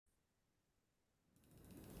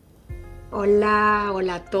Hola,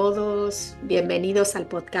 hola a todos. Bienvenidos al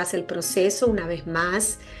podcast El Proceso una vez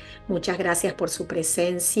más. Muchas gracias por su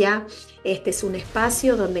presencia. Este es un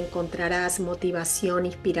espacio donde encontrarás motivación,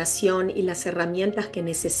 inspiración y las herramientas que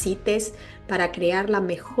necesites para crear la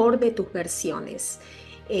mejor de tus versiones.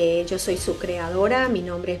 Yo soy su creadora, mi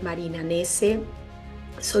nombre es Marina Nese.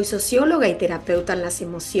 Soy socióloga y terapeuta en las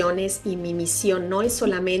emociones y mi misión no es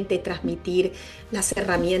solamente transmitir las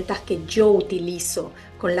herramientas que yo utilizo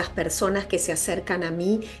con las personas que se acercan a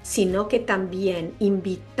mí, sino que también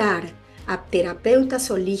invitar a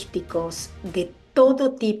terapeutas holísticos de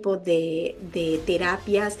todo tipo de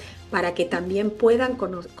terapias para que también puedan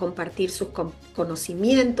compartir sus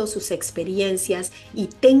conocimientos, sus experiencias y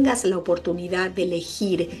tengas la oportunidad de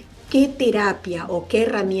elegir qué terapia o qué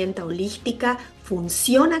herramienta holística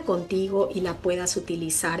funciona contigo y la puedas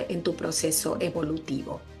utilizar en tu proceso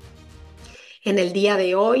evolutivo. En el día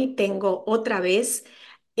de hoy tengo otra vez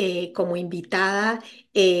como invitada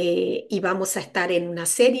y vamos a estar en una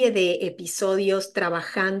serie de episodios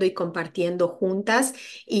trabajando y compartiendo juntas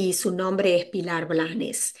y su nombre es Pilar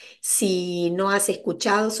Blanes. Si no has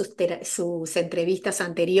escuchado sus entrevistas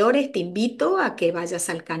anteriores, te invito a que vayas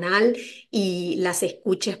al canal y las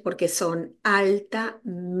escuches porque son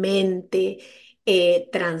altamente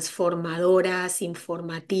transformadoras,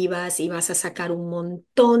 informativas y vas a sacar un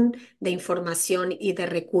montón de información y de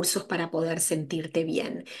recursos para poder sentirte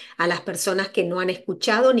bien. A las personas que no han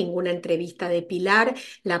escuchado ninguna entrevista de Pilar,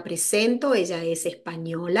 la presento. Ella es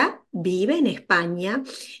española, vive en España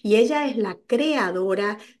y ella es la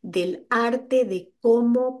creadora del arte de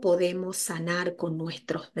cómo podemos sanar con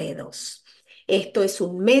nuestros dedos. Esto es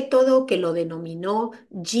un método que lo denominó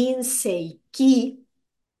JinSeiKi,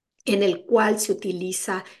 en el cual se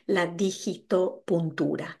utiliza la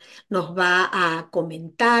digitopuntura. Nos va a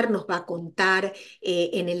comentar, nos va a contar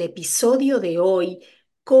en el episodio de hoy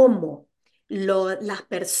cómo las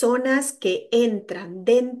personas que entran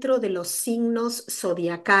dentro de los signos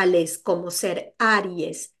zodiacales, como ser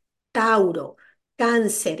Aries, Tauro,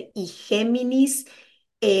 Cáncer y Géminis,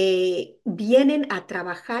 vienen a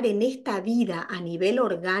trabajar en esta vida a nivel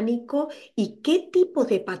orgánico y qué tipos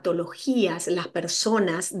de patologías las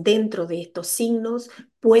personas dentro de estos signos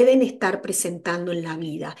pueden estar presentando en la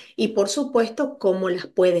vida y por supuesto cómo las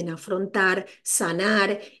pueden afrontar,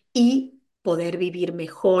 sanar y poder vivir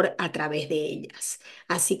mejor a través de ellas.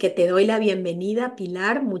 Así que te doy la bienvenida,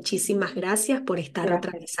 Pilar. Muchísimas gracias por estar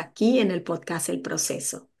otra Gracias. vez aquí en el podcast El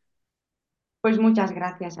Proceso. Pues muchas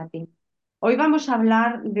gracias a ti. Hoy vamos a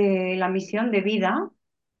hablar de la misión de vida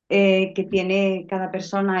que tiene cada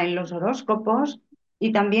persona en los horóscopos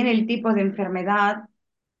y también el tipo de enfermedad.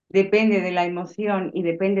 Depende de la emoción y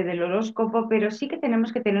depende del horóscopo, pero sí que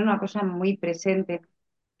tenemos que tener una cosa muy presente,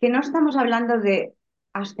 que no estamos hablando de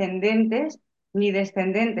ascendentes ni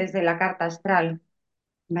descendentes de la carta astral,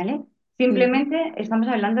 ¿vale? Ujú. Simplemente estamos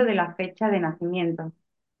hablando de la fecha de nacimiento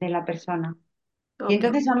de la persona. Y Ok.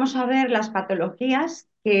 entonces vamos a ver las patologías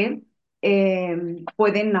que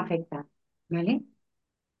pueden afectar, ¿vale?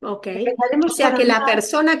 Ok, o Empezaremos por sea que la hablar.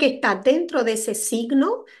 persona que está dentro de ese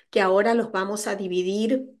signo, que ahora los vamos a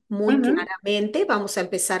dividir muy Ujú. claramente, vamos a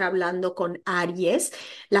empezar hablando con Aries,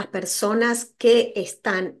 las personas que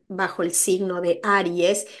están bajo el signo de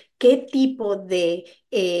Aries, ¿qué tipo de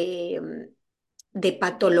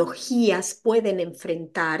patologías pueden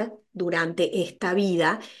enfrentar durante esta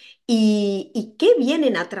vida y qué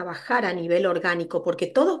vienen a trabajar a nivel orgánico, porque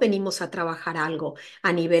todos venimos a trabajar algo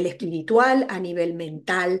a nivel espiritual, a nivel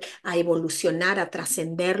mental, a evolucionar, a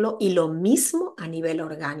trascenderlo y lo mismo a nivel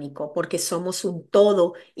orgánico, porque somos un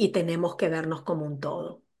todo y tenemos que vernos como un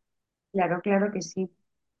todo. Claro, claro que sí.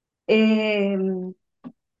 Eh,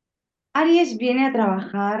 Aries viene a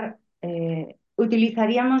trabajar,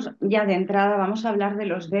 utilizaríamos ya de entrada, vamos a hablar de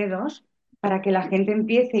los dedos para que la gente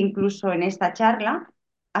empiece incluso en esta charla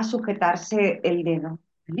a sujetarse el dedo,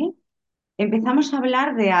 ¿vale? Empezamos a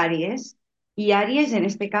hablar de Aries y Aries en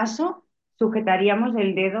este caso sujetaríamos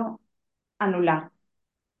el dedo anular.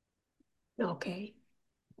 Ok,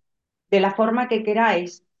 De la forma que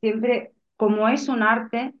queráis. Siempre, como es un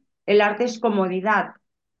arte, el arte es comodidad,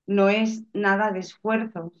 no es nada de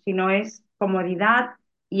esfuerzo, sino es comodidad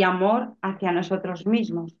y amor hacia nosotros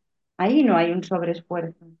mismos. Ahí no hay un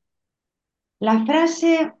sobreesfuerzo. La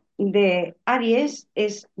frase de Aries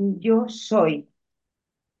es yo soy,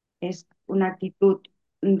 es una actitud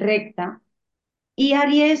recta. Y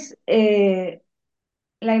Aries,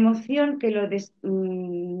 la emoción que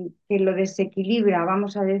lo desequilibra,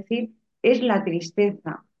 vamos a decir, es la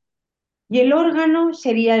tristeza. Y el órgano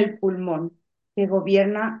sería el pulmón, que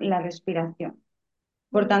gobierna la respiración.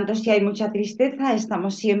 Por tanto, si hay mucha tristeza,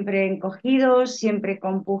 estamos siempre encogidos, siempre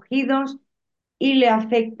compungidos y le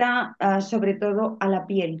afecta sobre todo a la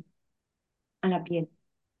piel, a la piel.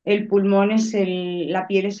 El pulmón es la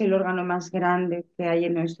piel es el órgano más grande que hay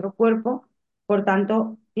en nuestro cuerpo, por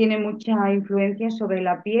tanto, tiene mucha influencia sobre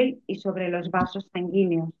la piel y sobre los vasos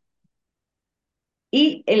sanguíneos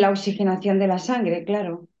y en la oxigenación de la sangre,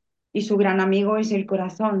 claro. Y su gran amigo es el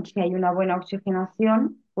corazón. Si hay una buena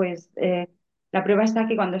oxigenación, pues la prueba está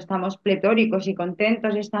que cuando estamos pletóricos y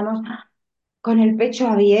contentos, estamos con el pecho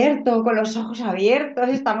abierto, con los ojos abiertos,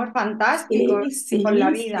 estamos fantásticos Sí, con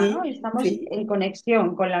la sí, vida, ¿no? sí, Estamos sí. en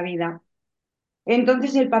conexión con la vida.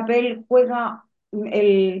 Entonces el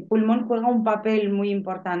pulmón juega un papel muy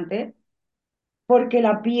importante porque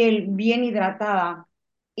la piel bien hidratada,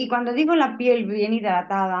 y cuando digo la piel bien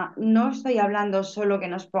hidratada, no estoy hablando solo que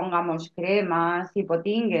nos pongamos cremas y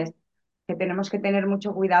potingues, que tenemos que tener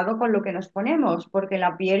mucho cuidado con lo que nos ponemos, porque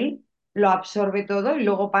la piel lo absorbe todo y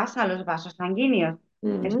luego pasa a los vasos sanguíneos.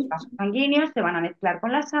 Esos Mm. vasos sanguíneos se van a mezclar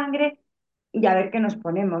con la sangre y a ver qué nos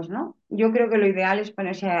ponemos, ¿no? Yo creo que lo ideal es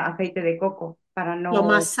ponerse aceite de coco para Lo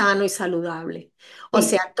más no... sano y saludable. O Sí,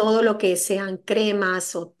 sea, todo lo que sean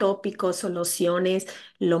cremas o tópicos o lociones,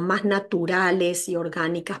 lo más naturales y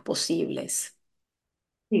orgánicas posibles.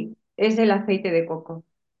 sí, es el aceite de coco.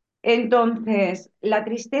 Entonces, la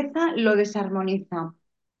tristeza lo desarmoniza.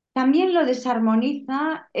 También lo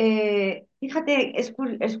desarmoniza, fíjate,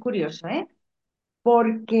 es curioso, ¿eh?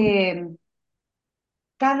 Porque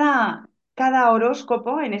cada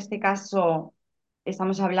horóscopo, en este caso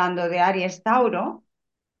estamos hablando de Aries Tauro,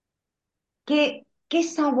 ¿qué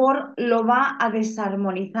sabor lo va a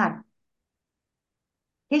desarmonizar?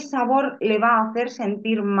 ¿Qué sabor le va a hacer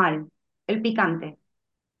sentir mal? El picante,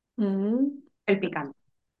 Mm. el picante.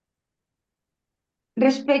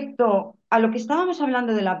 Respecto a lo que estábamos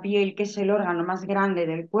hablando de la piel, que es el órgano más grande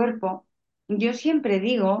del cuerpo, yo siempre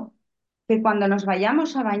digo que cuando nos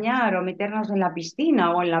vayamos a bañar o meternos en la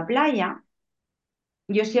piscina o en la playa,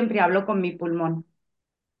 yo siempre hablo con mi pulmón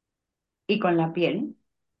y con la piel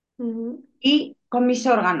Mm. y con mis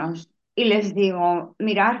órganos y les digo,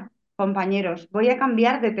 mirad, compañeros, voy a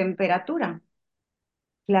cambiar de temperatura.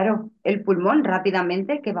 Claro, el pulmón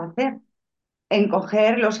rápidamente, ¿qué va a hacer?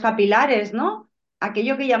 Encoger los capilares, ¿no?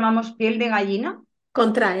 Aquello que llamamos piel de gallina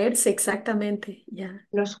Contraerse, exactamente, ya.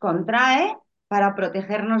 los contrae para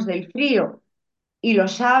protegernos del frío y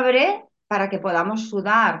los abre para que podamos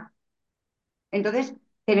sudar. Entonces,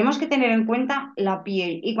 tenemos que tener en cuenta la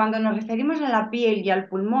piel. Y cuando nos referimos a la piel y al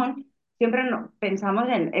pulmón, siempre pensamos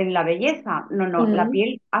en la belleza. No, no, la Mm.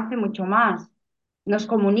 piel hace mucho más. Nos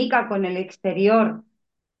comunica con el exterior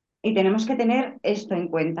y tenemos que tener esto en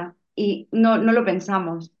cuenta. Y no lo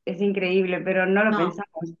pensamos. Es increíble, pero no lo No,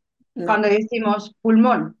 pensamos. Cuando no. decimos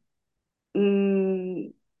pulmón, mm,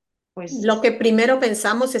 pues Lo que primero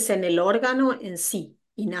pensamos es en el órgano en sí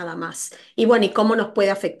y nada más. Y bueno, y cómo nos puede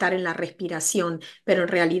afectar en la respiración, pero en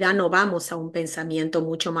realidad no vamos a un pensamiento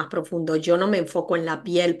mucho más profundo. Yo no me enfoco en la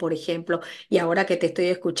piel, por ejemplo, y ahora que te estoy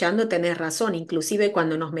escuchando, tenés razón. Inclusive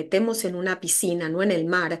cuando nos metemos en una piscina, no en el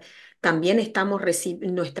mar, también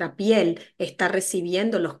nuestra piel está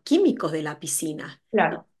recibiendo los químicos de la piscina,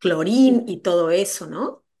 claro. clorín y todo eso,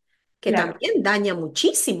 ¿no? Que Claro, también daña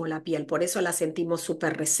muchísimo la piel, por eso la sentimos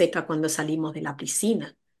súper reseca cuando salimos de la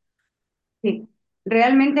piscina. sí.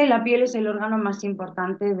 Realmente la piel es el órgano más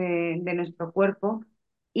importante de nuestro cuerpo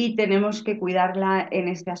y tenemos que cuidarla en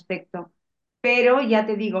este aspecto. Pero ya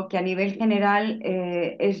te digo que a nivel general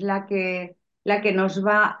es la que nos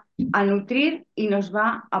va a nutrir y nos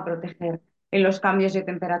va a proteger en los cambios de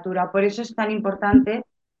temperatura. Por eso es tan importante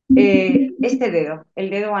este dedo, el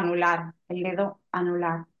dedo anular,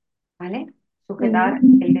 ¿vale? Sujetar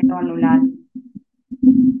Ujú. el dedo anular.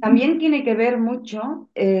 También tiene que ver mucho,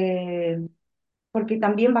 porque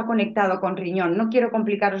también va conectado con riñón. No quiero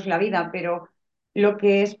complicaros la vida, pero lo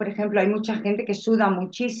que es, por ejemplo, hay mucha gente que suda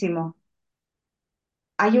muchísimo.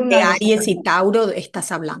 Hay De una Aries y desarmonía. Tauro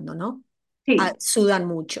estás hablando, ¿no? Ah, Sí, sudan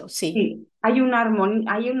mucho, sí. sí. Hay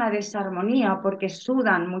una desarmonía porque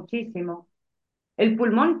sudan muchísimo. El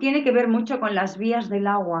pulmón tiene que ver mucho con las vías del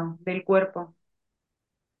agua del cuerpo.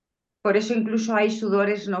 Por eso incluso hay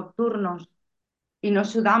sudores nocturnos y no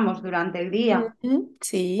sudamos durante el día. Ujú.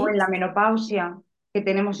 O en Sí, la menopausia, que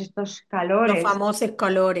tenemos estos los calores. famosos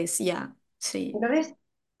colores, ya, sí. Entonces,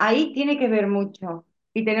 ahí tiene que ver mucho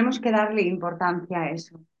y tenemos que darle importancia a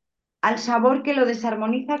eso. Al sabor que lo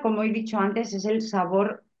desarmoniza, como he dicho antes, es el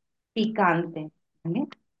sabor picante, ¿vale?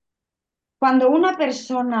 Cuando una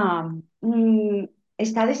persona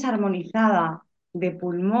está desarmonizada de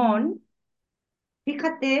pulmón,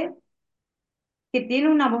 fíjate que tiene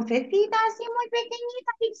una vocecita así muy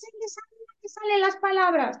pequeñita que salen las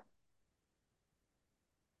palabras.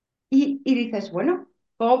 Y dices, bueno,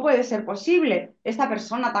 ¿cómo puede ser posible? Esta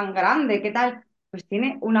persona tan grande, ¿qué tal? Pues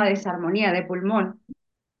tiene una desarmonía de pulmón.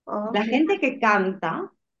 Oh, La gente que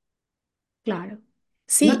canta claro.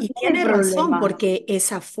 Sí, no y tiene tiene razón problemas. porque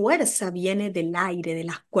esa fuerza viene del aire, de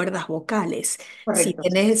las cuerdas vocales. Correcto.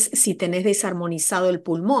 Si tenés desarmonizado el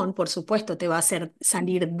pulmón, por supuesto, te va a hacer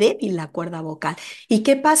salir débil la cuerda vocal. ¿Y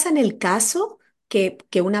qué pasa en el caso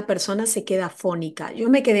que una persona se queda afónica? Yo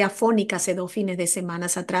me quedé afónica hace 2 fines de semana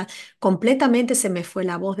atrás. Completamente se me fue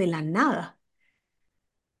la voz de la nada.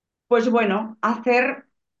 Pues bueno, hacer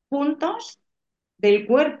puntos del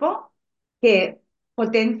cuerpo que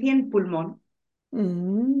potencien pulmón,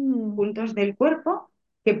 Mm, puntos del cuerpo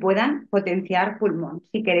que puedan potenciar pulmón.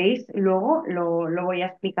 Si queréis, luego lo voy a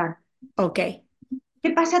explicar. ok.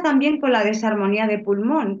 ¿Qué pasa también con la desarmonía de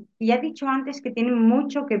pulmón? Ya he dicho antes que tiene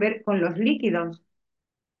mucho que ver con los líquidos.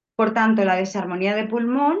 Por tanto, la desarmonía de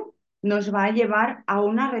pulmón nos va a llevar a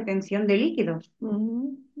una retención de líquidos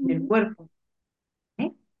Mm, del mm. cuerpo,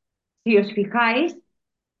 ¿eh? Si os fijáis,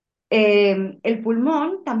 el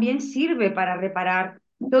pulmón también sirve para reparar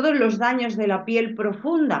todos los daños de la piel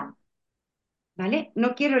profunda, ¿vale?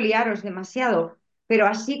 No quiero liaros demasiado, pero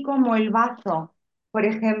así como el bazo, por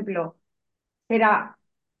ejemplo, será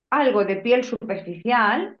algo de piel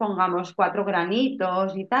superficial, pongamos 4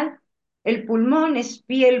 granitos y tal, el pulmón es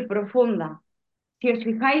piel profunda. Si os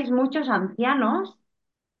fijáis, muchos ancianos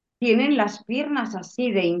tienen las piernas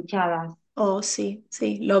así de hinchadas. Oh, sí,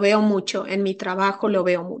 sí, lo veo mucho. En mi trabajo lo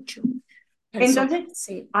veo mucho. Personas, Entonces,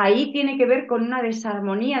 sí. ahí tiene que ver con una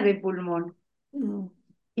desarmonía de pulmón. Mm.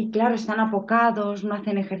 Y claro, están apocados, no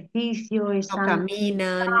hacen ejercicio, No están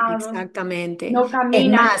caminan, hinchados, exactamente. no Es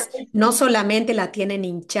caminan. más, Entonces, no solamente la tienen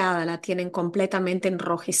hinchada, la tienen completamente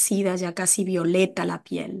enrojecida, ya casi violeta la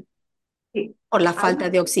piel, sí, por la falta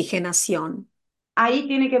ahí, de oxigenación. ahí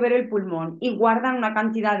tiene que ver el pulmón y guardan una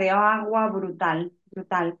cantidad de agua brutal,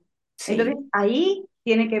 brutal. Entonces, Sí. ahí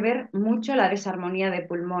tiene que ver mucho la desarmonía de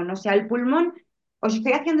pulmón. O sea, el pulmón, os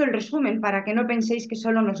estoy haciendo el resumen para que no penséis que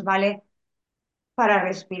solo nos vale para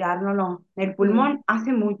respirar, no, no. El Mm, pulmón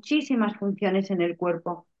hace muchísimas funciones en el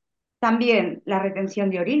cuerpo. También la retención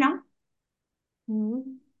de orina,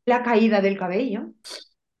 mm. la caída del cabello.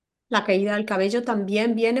 La caída del cabello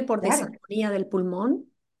también viene por Claro, desarmonía del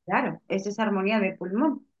pulmón. claro, es esa armonía de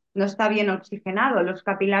pulmón. No está bien oxigenado, los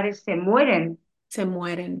capilares se mueren. Se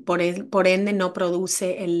mueren, por ende no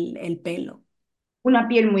produce el pelo. Una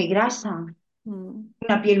piel muy grasa, Mm.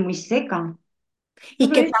 una piel muy seca.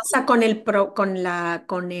 ¿Y Todo qué esto pasa con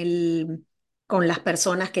con las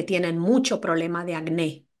personas que tienen mucho problema de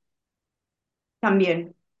acné?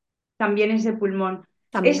 también, también es de pulmón.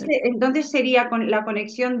 También. Este entonces sería con la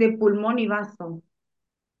conexión de pulmón y bazo,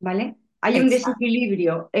 ¿vale? Hay un Exacto.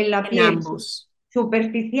 desequilibrio en la En piel ambos.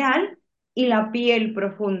 superficial y la piel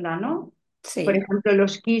profunda, ¿no? Por Sí. ejemplo,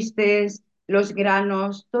 los quistes, los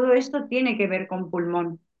granos, todo esto tiene que ver con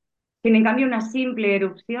pulmón. En cambio, una simple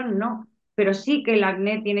erupción no, pero sí que el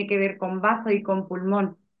acné tiene que ver con bazo y con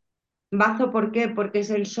pulmón. Bazo, ¿por qué? Porque es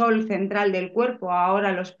el sol central del cuerpo,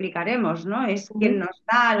 ahora lo explicaremos, ¿no? Es quien Ujú. nos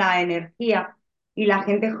da la energía y la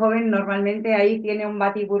gente joven normalmente ahí tiene un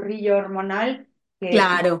batiburrillo hormonal que,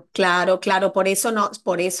 Claro, claro, claro. Por eso no,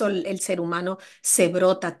 por eso el ser humano se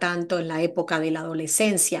brota tanto en la época de la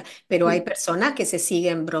adolescencia, pero hay sí, personas que se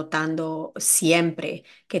siguen brotando siempre,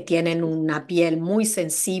 que tienen una piel muy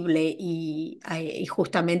sensible y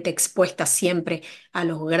justamente expuesta siempre a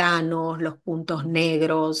los granos, los puntos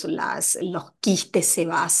negros, los quistes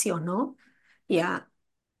sebáceos, ¿no? Ya.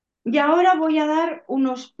 y ahora voy a dar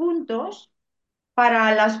unos puntos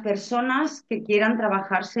para las personas que quieran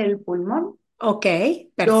trabajarse el pulmón. Ok,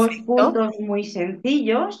 Dos perfecto. puntos muy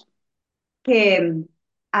sencillos que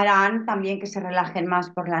harán también que se relajen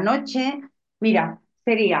más por la noche. Mira,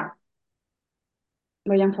 sería,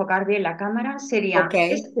 voy a enfocar bien la cámara, Ok, sería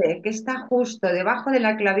este que está justo debajo de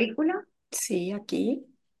la clavícula, sí, aquí.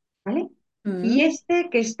 ¿vale? Y Mm. este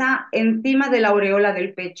que está encima de la aureola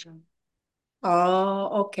del pecho. Oh,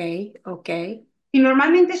 ok, ok. Y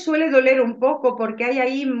normalmente suele doler un poco porque hay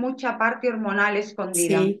ahí mucha parte hormonal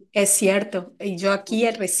escondida. Sí, es cierto. Y yo aquí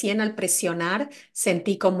recién al presionar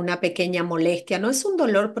sentí como una pequeña molestia. No es un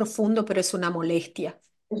dolor profundo, pero es una molestia.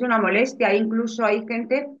 Es una molestia, incluso hay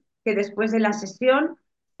gente que después de la sesión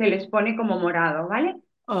se les pone como morado, ¿vale?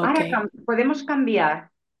 Ok. Ahora podemos cambiar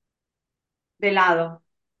de lado.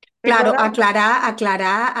 Claro, Recordad,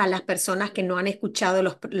 aclará a las personas que no han escuchado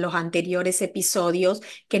los anteriores episodios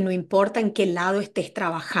que no importa en qué lado estés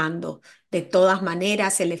trabajando, de todas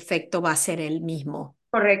maneras el efecto va a ser el mismo.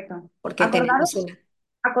 correcto. porque tenemos Acordaros, una.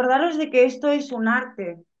 acordaros de que esto es un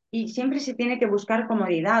arte y siempre se tiene que buscar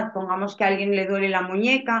comodidad. Pongamos que a alguien le duele la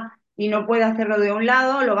muñeca y no puede hacerlo de un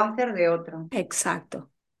lado, lo va a hacer de otro.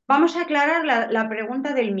 Exacto. Vamos a aclarar la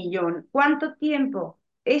pregunta del millón. ¿Cuánto tiempo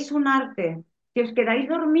es un arte? Si os quedáis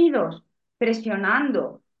dormidos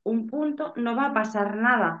presionando un punto, no va a pasar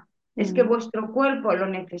nada. Es que Mm, vuestro cuerpo lo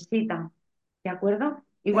necesita. ¿De acuerdo?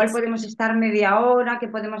 Igual ex- podemos estar media hora, que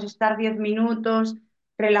podemos estar 10 minutos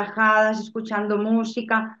relajadas, escuchando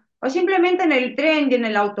música, o simplemente en el tren y en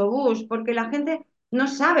el autobús, porque la gente no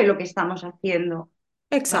sabe lo que estamos haciendo.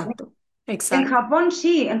 ¿Vale? exacto. Exacto.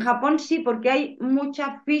 En Japón sí, porque hay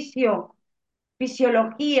mucha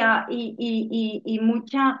fisiología y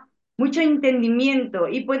mucho entendimiento.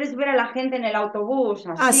 Y puedes ver a la gente en el autobús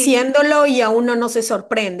así. Haciéndolo y a uno no se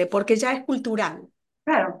sorprende porque ya es cultural.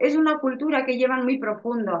 Claro, es una cultura que llevan muy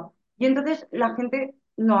profundo. Y entonces la gente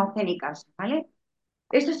no hace ni caso, ¿vale?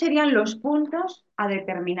 Estos serían los puntos a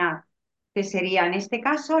determinar, que sería en este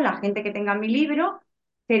caso, la gente que tenga mi libro,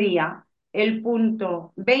 sería el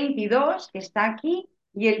punto 22 que está aquí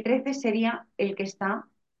y el 13 sería el que está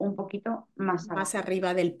un poquito más Más abajo.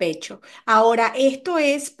 arriba del pecho. Ahora, esto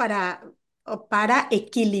es para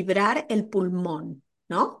equilibrar el pulmón,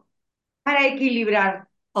 ¿no? Para equilibrar,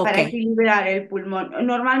 Ok. para equilibrar el pulmón.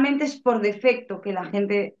 Normalmente es por defecto que la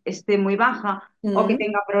gente esté muy baja o que Mm,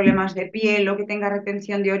 tenga problemas de piel o que tenga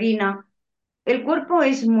retención de orina. El cuerpo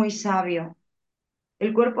es muy sabio,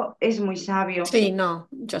 el cuerpo es muy sabio. sí, no,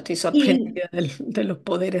 yo estoy Y sorprendida de los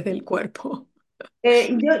poderes del cuerpo.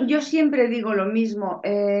 yo siempre digo lo mismo,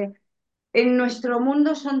 en nuestro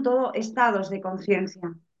mundo son todo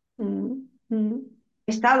Mm, mm,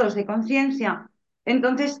 estados de conciencia.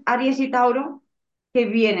 Entonces, Aries y Tauro, ¿qué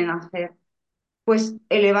vienen a hacer? Pues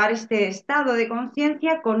elevar este estado de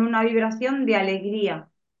conciencia con una vibración de alegría.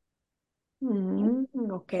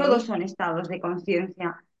 ok. Todos son estados de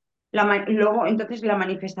conciencia. Luego, entonces, la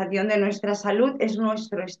manifestación de nuestra salud es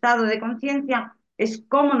nuestro estado de conciencia, es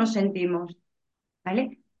cómo nos sentimos,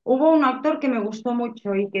 ¿vale? Hubo un actor que me gustó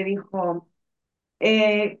mucho y que dijo,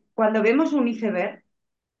 cuando vemos un iceberg,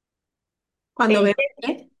 Cuando el, vemos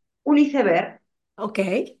qué, un iceberg, ok,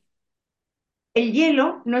 el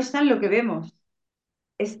hielo no está en lo que vemos,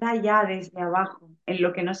 está ya desde abajo, en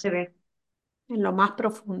lo que no se ve, en lo más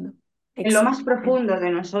profundo. en lo más Exactamente. profundo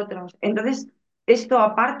de nosotros. Entonces, esto,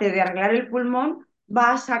 aparte de arreglar el pulmón,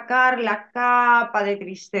 va a sacar la capa de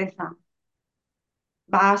tristeza,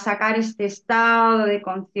 va a sacar este estado de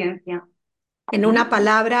conciencia, En ¿vale? una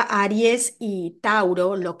palabra, Aries y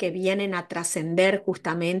Tauro lo que vienen a trascender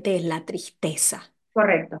justamente es la tristeza,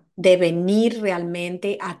 Correcto. de venir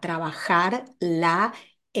realmente a trabajar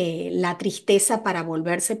la tristeza para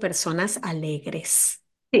volverse personas alegres.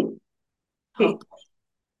 Sí, sí. Ok.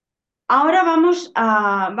 Ahora vamos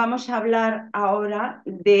a hablar ahora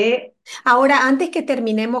de... Ahora, antes que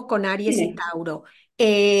terminemos con Aries y Dime. Tauro,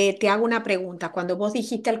 te hago una pregunta. Cuando vos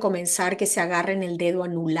dijiste al comenzar que se agarren el dedo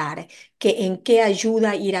anular, ¿en qué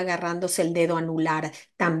ayuda ir agarrándose el dedo anular?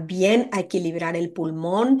 ¿También a equilibrar el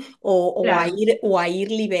pulmón Claro, o a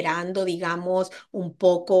ir liberando, digamos, un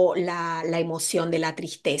poco la emoción de la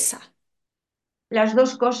tristeza? las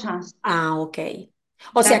dos cosas, Ah, ok.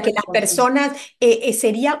 O sea las que dos las cosas. personas,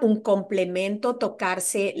 sería un complemento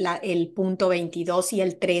tocarse el punto 22 y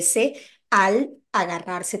el 13 al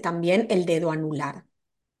agarrarse también el dedo anular.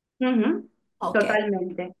 Ujú, Ok,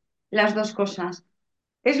 totalmente, las dos cosas.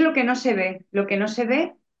 Es lo que no se ve, lo que no se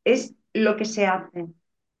ve es lo que se hace.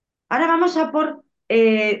 Ahora vamos a por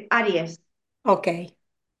Aries, ok,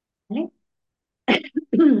 ¿vale?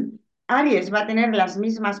 Aries va a tener las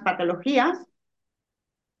mismas patologías,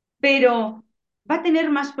 pero va a tener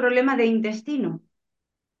más problema de intestino,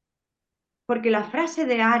 porque la frase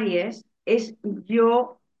de Aries es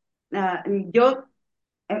yo,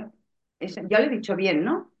 eh, ya lo he dicho bien,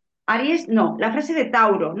 ¿no? Aries, no, la frase de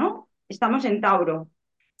Tauro, ¿no? Estamos en Tauro.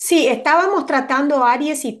 sí, estábamos tratando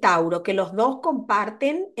Aries y Tauro, que los dos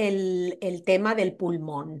comparten el tema del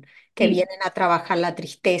pulmón, que Sí, vienen a trabajar la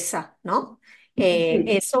tristeza, ¿no?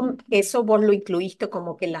 sí. Eso vos lo incluiste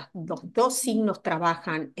como que los dos signos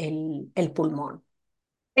trabajan el pulmón.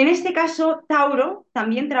 En este caso, Tauro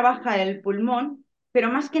también trabaja el pulmón, pero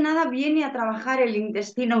más que nada viene a trabajar el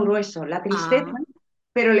intestino grueso, la tristeza, Ah,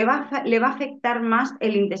 pero le va a afectar más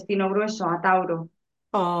el intestino grueso a Tauro.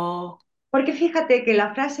 oh, Porque fíjate que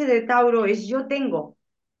la frase de Tauro es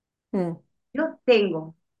mm, yo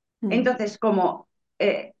tengo. mm. Entonces, como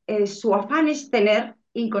su afán es tener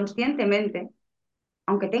inconscientemente,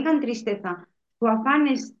 aunque tengan tristeza, su afán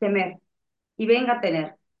es temer y venga a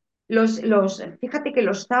tener. Fíjate que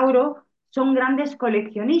los Tauro son grandes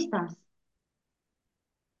coleccionistas.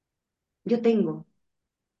 yo tengo.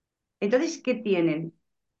 Entonces, ¿qué tienen?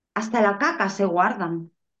 Hasta la caca se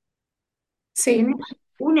guardan. Sí, Tienen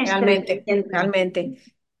un realmente, estreñimiento. realmente.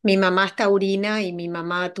 Mi mamá es taurina y mi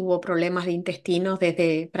mamá tuvo problemas de intestinos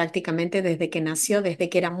desde prácticamente desde que nació, desde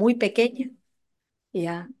que era muy pequeña.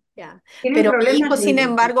 Ya, ya. Tienen Pero problemas de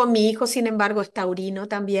intestino. mi hijo, sin embargo, es taurino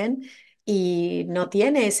también y no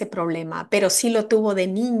tiene ese problema, pero sí lo tuvo de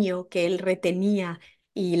niño que él retenía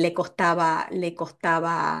y le costaba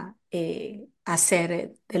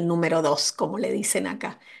hacer el número dos, como le dicen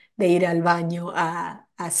acá, de ir al baño a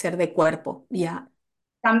hacer de cuerpo. Ya.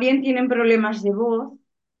 También tienen problemas de voz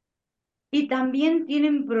y también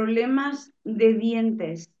tienen problemas de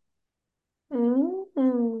dientes, Mm,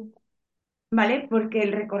 mm. ¿vale? Porque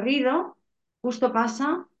el recorrido justo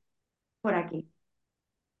pasa por aquí.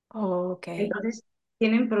 Ok, Entonces,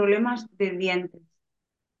 tienen problemas de dientes.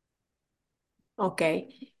 ok.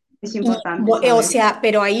 Es Y, importante o saber. sea,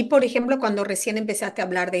 pero ahí, por ejemplo, cuando recién empezaste a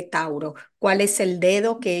hablar de Tauro, ¿cuál es el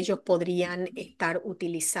dedo que ellos podrían estar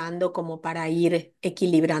utilizando como para ir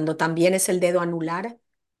equilibrando? ¿También es el dedo anular?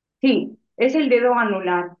 Sí, es el dedo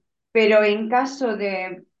anular, pero en caso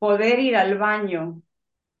de poder ir al baño,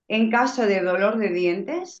 en caso de dolor de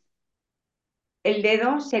dientes, el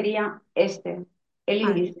dedo sería este, el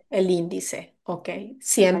índice, El índice, ok.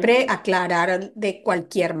 ¿vale? Siempre aclarar de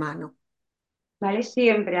cualquier mano. ¿Vale?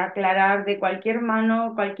 Siempre aclarar de cualquier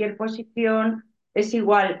mano, cualquier posición, es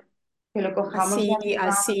igual que lo cojamos de Así, arriba,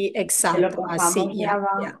 así, que lo exacto, así, cojamos de ya,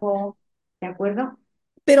 ya. abajo, ¿de acuerdo?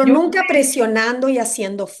 Pero Yo nunca presionando y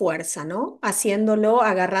haciendo fuerza, ¿no? Haciéndolo,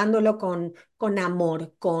 agarrándolo con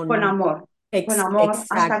amor, con amor,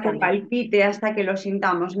 hasta que exactamente. palpite, hasta que lo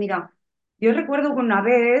sintamos. Mira, yo recuerdo que una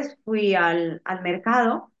vez fui al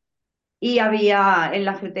mercado y había en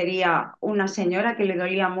la frutería una señora que le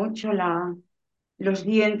dolía mucho los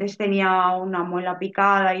dientes, tenía una muela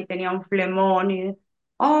picada y tenía un flemón y,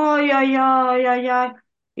 ay, ay, ay, ay, ay.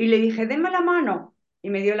 Y le dije, deme la mano. Y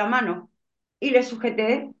me dio la mano. Y le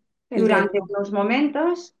sujeté El durante dedo. unos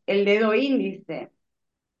momentos el dedo índice.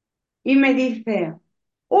 Y me dice,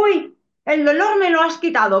 uy, el dolor me lo has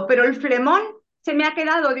quitado, pero el flemón se me ha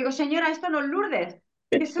quedado. Digo, señora, esto no es Lourdes,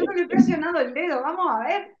 que solo le he presionado el dedo, vamos a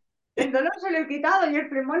ver. El dolor se lo he quitado y el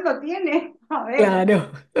flemón lo tiene. A ver,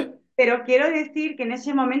 Claro. pero quiero decir que en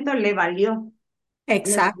ese momento le valió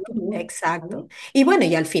Exacto, mucho, exacto. ¿vale? Y bueno,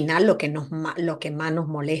 y al final lo que más nos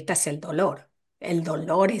molesta es el dolor. El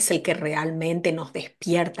dolor es el que realmente nos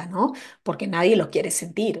despierta, ¿no? Porque nadie lo quiere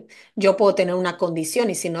sentir. Yo puedo tener una condición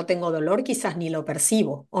y si no tengo dolor, quizás ni lo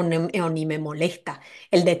percibo o ni me molesta.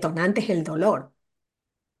 El detonante es el dolor.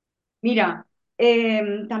 Mira,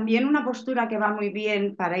 también una postura que va muy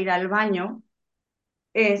bien para ir al baño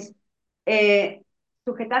es eh,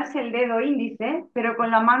 sujetarse el dedo índice, pero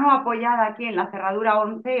con la mano apoyada aquí en la cerradura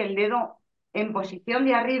 11, el dedo en posición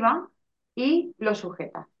de arriba y lo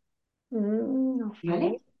sujeta, Ok,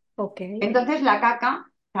 ¿vale? ok. Entonces la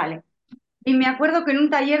caca sale. Y me acuerdo que en un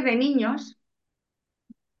taller de niños,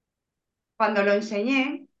 cuando lo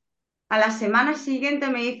enseñé, a la semana siguiente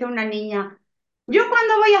me dice una niña, yo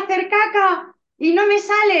cuando voy a hacer caca y no me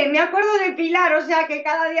sale, me acuerdo de Pilar, o sea que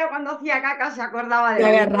cada día cuando hacía caca se acordaba Te de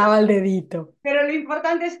mí. agarraba el dedito. Pero lo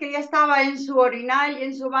importante es que ella estaba en su orinal y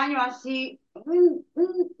en su baño así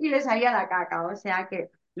y le salía la caca. O sea que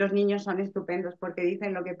los niños son estupendos porque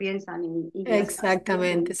dicen lo que piensan y ya está.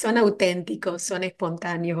 Exactamente. Son auténticos, son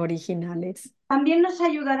espontáneos, originales. También nos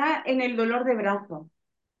ayudará en el dolor de brazo.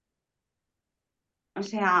 O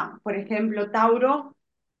sea, por ejemplo, Tauro,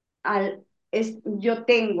 yo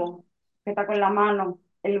tengo, que está con la mano,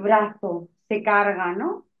 el brazo se carga,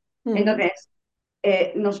 ¿no? Mm. Entonces,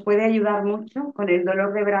 nos puede ayudar mucho con el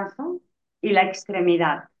dolor de brazo y la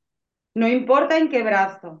extremidad. No importa en qué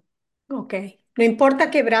brazo. Ok. No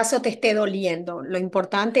importa qué brazo te esté doliendo, lo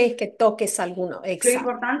importante es que toques alguno. Lo Exacto.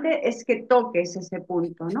 importante es que toques ese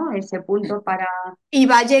punto, ¿no? Ese punto para... Y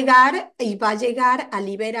va a llegar a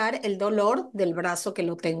liberar el dolor del brazo que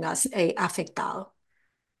lo tengas afectado.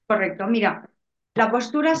 Correcto. Mira, la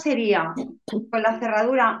postura sería con la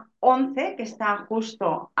cerradura 11 que está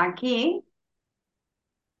justo aquí,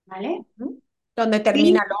 ¿vale? Ujú. Donde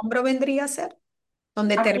termina Y el hombro vendría a ser,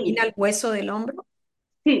 donde termina aquí. el hueso del hombro.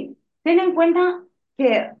 Sí, ten en cuenta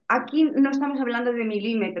que aquí no estamos hablando de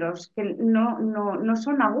milímetros, que no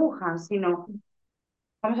son agujas, sino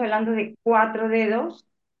estamos hablando de 4 dedos,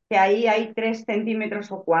 que ahí hay 3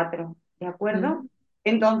 centímetros o 4, ¿de acuerdo? Mm,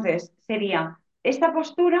 Entonces, sería esta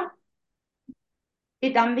postura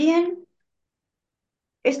y también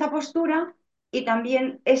esta postura y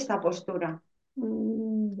también esta postura.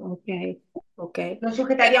 ok, ok. Nos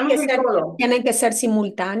sujetaríamos el codo. Tienen que ser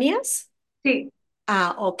simultáneas. Sí,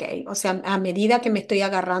 Ah, ok. O sea, a medida que me estoy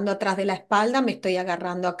agarrando atrás de la espalda, me estoy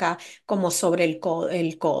agarrando acá como sobre el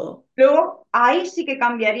codo. Luego, ahí sí que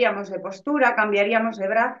cambiaríamos de postura, cambiaríamos de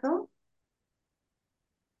brazo,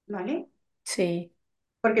 ¿vale? Sí.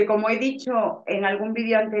 Porque como he dicho en algún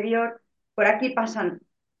vídeo anterior, por aquí pasan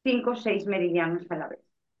 5 o 6 meridianos a la vez,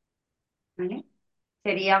 ¿vale?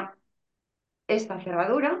 Sería esta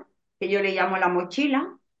cerradura, que yo le llamo la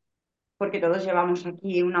mochila, porque todos llevamos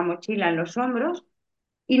aquí una mochila en los hombros,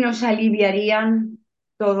 y nos aliviarían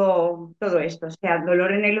todo esto, o sea,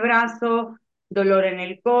 dolor en el brazo, dolor en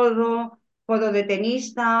el codo, codo de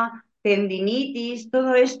tenista, tendinitis,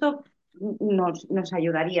 todo esto nos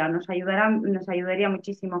ayudaría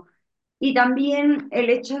muchísimo. Y también el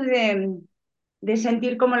hecho de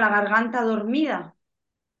sentir como la garganta dormida,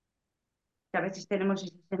 que a veces tenemos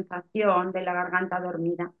esa sensación de la garganta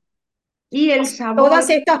dormida. Y O el sea, todas sabor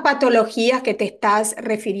estas patologías que te estás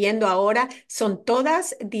refiriendo ahora son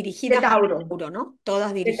todas de dirigidas a Tauro, Tauro, ¿no?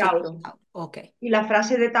 Todas de dirigidas Tauro. a Tauro. Ok. Y la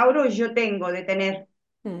frase de Tauro es yo tengo, de tener,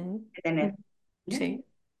 Mm, de tener. mm, ¿Vale? sí.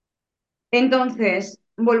 Entonces,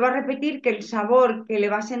 vuelvo a repetir que el sabor que le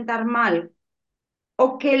va a sentar mal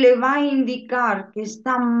o que le va a indicar que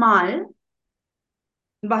está mal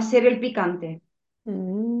va a ser el picante.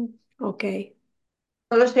 Mm, ok.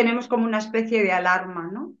 Todos tenemos como una especie de alarma,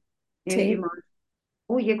 ¿no? Y Sí. decimos,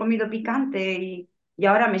 uy, he comido picante y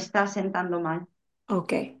ahora me está sentando mal.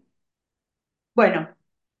 Ok. Bueno,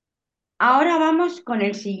 ahora vamos con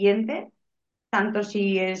el siguiente, tanto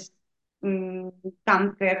si es mm,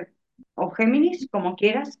 cáncer o Géminis, como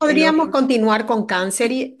quieras, el Podríamos otro. continuar con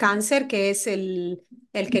cáncer, cáncer que es el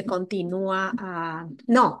que continúa a...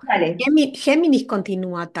 No, Vale, Géminis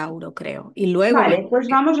continúa a Tauro, creo. Y luego vale, vemos pues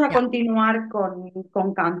que... vamos a Ya. continuar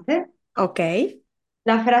con cáncer. Ok.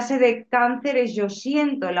 La frase de cáncer es yo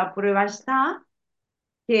siento, la prueba está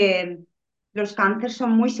que los cánceres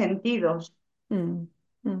Mm,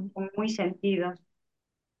 mm, son muy sentidos.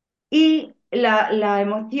 Y la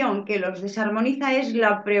emoción que los desarmoniza es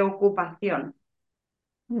la preocupación.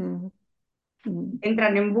 mm, mm.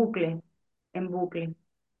 Entran en bucle.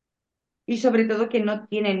 Y sobre todo que no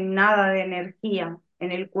tienen nada de energía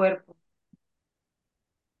en el cuerpo.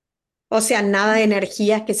 O sea, nada de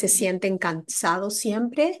energías que se sienten cansados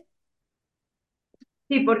siempre.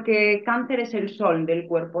 Sí, porque cáncer es el sol del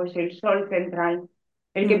cuerpo, es el sol central,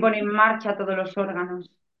 el que pone en Mm, marcha todos los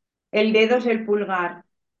órganos. El dedo es el pulgar,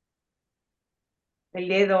 el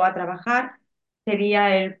dedo a trabajar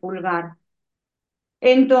sería el pulgar.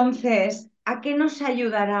 Entonces, ¿a qué nos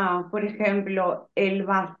ayudará, por ejemplo, el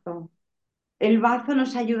bazo? El bazo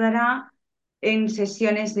nos ayudará en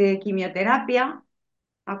sesiones de quimioterapia.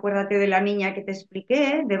 Acuérdate de la niña que te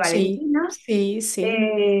expliqué, de sí, Valentina, sí, sí.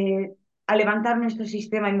 eh, a levantar nuestro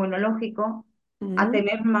sistema inmunológico, a Mm,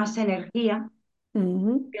 tener más energía.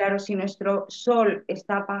 mm. Claro, si nuestro sol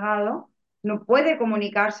está apagado, no puede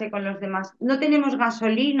comunicarse con los demás. No tenemos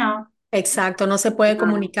gasolina, Exacto, no se puede nada.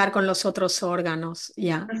 comunicar con los otros órganos,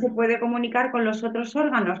 ya. No se puede comunicar con los otros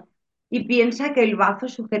órganos. Y piensa que el bazo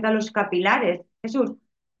sujeta los capilares, Jesús.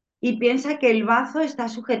 Y piensa que el bazo está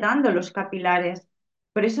sujetando los capilares.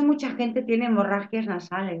 Por eso mucha gente tiene hemorragias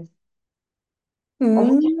nasales o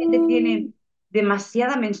mucha gente Mm, tiene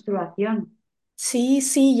demasiada menstruación. sí,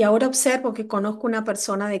 sí, y ahora observo que conozco una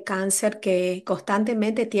persona de cáncer que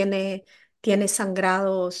constantemente tiene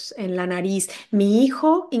sangrados en la nariz. Mi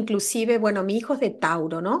hijo, inclusive, bueno, mi hijo es de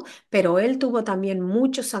Tauro, ¿no? Pero él tuvo también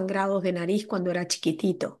muchos sangrados de nariz cuando era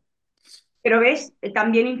chiquitito. Pero ves,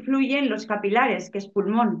 también influyen los capilares, que es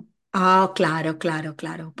pulmón. Ah, claro, claro,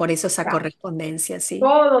 claro. Por eso esa O sea, correspondencia,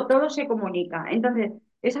 sí. todo se comunica. Entonces,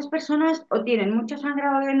 esas personas o tienen mucho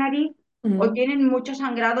sangrado de nariz o Mm, tienen mucho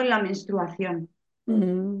sangrado en la menstruación,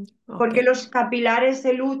 ok. porque los capilares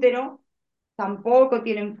del útero tampoco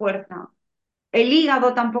tienen fuerza. El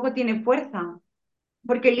hígado tampoco tiene fuerza,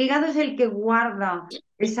 porque el hígado es el que guarda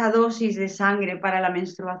esa dosis de sangre para la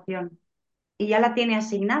menstruación y ya la tiene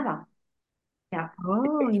asignada. O sea,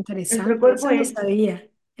 Oh, nuestro interesante, cuerpo eso no es sabía.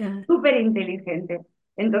 Ya, súper inteligente.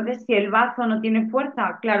 Entonces, si el bazo no tiene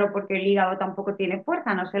fuerza, claro, porque el hígado tampoco tiene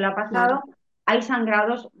fuerza, no se le ha claro. pasado, hay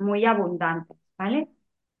sangrados muy abundantes, ¿vale?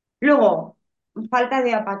 Luego, falta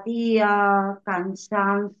de apatía,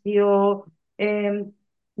 cansancio. eh,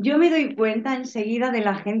 yo me doy cuenta enseguida de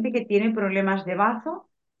la gente que tiene problemas de bazo.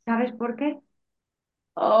 ¿Sabes por qué?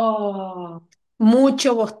 Oh,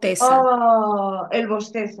 Mucho bostezan. oh, el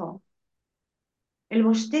bostezo. El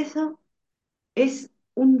bostezo es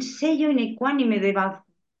un sello inecuánime de bazo.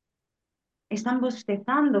 Están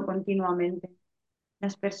bostezando continuamente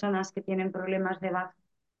las personas que tienen problemas de bazo.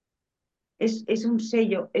 Es un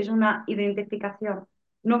sello, es una identificación,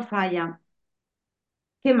 no falla.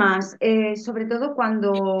 ¿Qué más? Sobre todo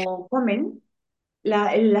cuando comen,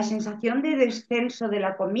 la sensación de descenso de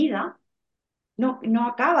la comida no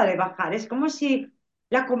acaba de bajar. Es como si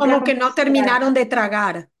la Como que comida no se quedara. terminaron de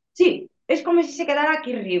tragar. Sí, es como si se quedara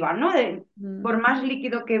aquí arriba, ¿no? Por Mm, más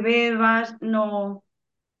líquido que bebas, no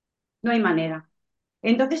hay manera.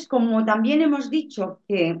 Entonces, como también hemos dicho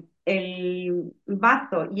que el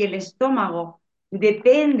bazo y el estómago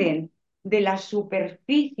dependen de la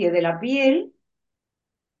superficie de la piel,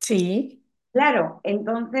 sí, claro,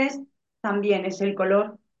 entonces también es el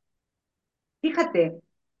color. Fíjate,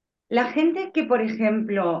 la gente que, por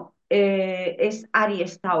ejemplo, es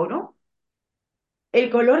Aries Tauro, el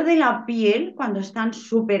color de la piel, cuando están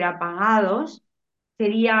súper apagados,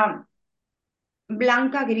 sería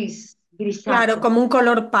blanca gris, claro, grisáceo. como un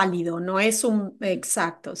color pálido, no es un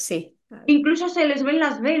exacto, sí. Incluso se les ven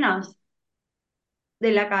las venas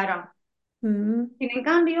de la cara. Mm. Sin en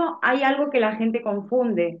cambio, hay algo que la gente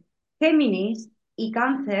confunde. Géminis y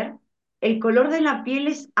Cáncer, el color de la piel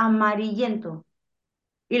es amarillento.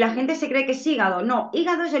 Y la gente se cree que es hígado. No,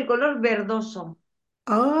 hígado es el color verdoso.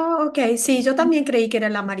 Oh, ok, sí, yo también creí que era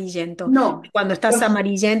el amarillento. No, Cuando estás los,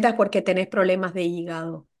 amarillenta es porque tenés problemas de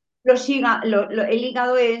hígado. el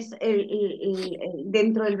hígado es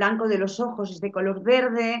dentro del blanco de los ojos, es de color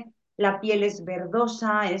verde, la piel es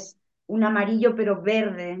verdosa, es un amarillo pero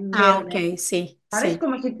verde, Ah, verde. ok, sí, ¿Sabes? sí.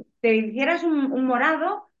 Como si te hicieras un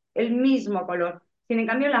morado, el mismo color. Sin en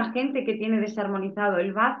cambio, la gente que tiene desarmonizado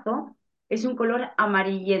el bazo es un color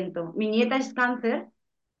amarillento. Mi nieta es Cáncer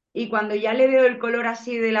y cuando ya le veo el color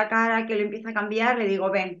así de la cara que le empieza a cambiar, le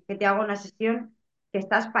digo, ven, que te hago una sesión, que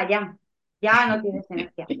estás para allá, ya no tienes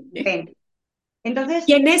energía, ven.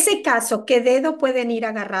 Y Entonces, en ese caso, ¿qué dedo pueden ir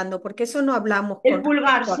agarrando? Porque eso no hablamos el con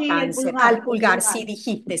pulgar, respecto a sí, cáncer. Al el pulgar, pulgar, sí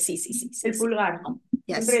dijiste, sí, sí, sí, sí, el sí. pulgar,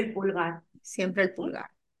 siempre Yes, el pulgar, siempre el ¿eh?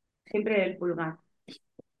 pulgar. Siempre el pulgar.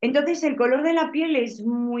 Entonces, el color de la piel es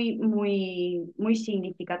muy, muy, muy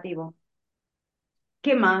significativo.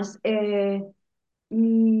 ¿Qué más?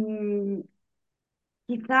 Mm,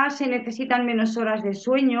 quizás se necesitan menos horas de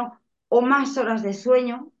sueño o más horas de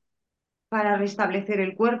sueño para restablecer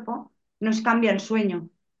el cuerpo. Nos cambia el sueño,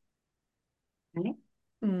 ¿vale?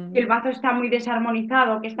 Si el Mm, bazo está muy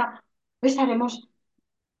desarmonizado, pues haremos,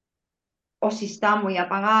 o si está muy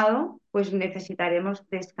apagado, pues necesitaremos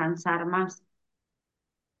descansar más.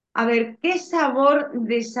 A ver, ¿qué sabor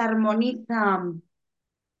desarmoniza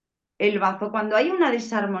el bazo? Cuando hay una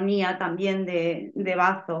desarmonía también de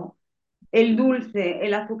bazo, el dulce,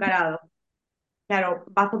 el azucarado, claro,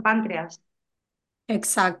 bazo páncreas,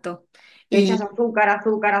 exacto. le echas Y, azúcar,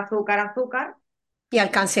 azúcar, azúcar, azúcar, y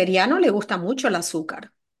al canceriano le gusta mucho el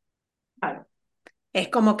azúcar. claro, Es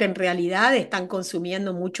como que en realidad están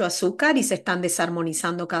consumiendo mucho azúcar y se están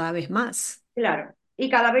desarmonizando cada vez más. claro, y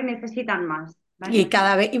cada vez necesitan más, Y ¿vale?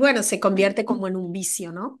 cada vez, y bueno, se convierte como en un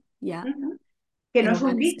vicio, ¿no? Ya, Ujú. Que no en es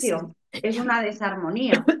una un necesidad. vicio, es una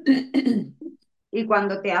desarmonía. Y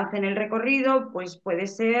cuando te hacen el recorrido, pues puede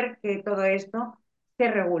ser que todo esto se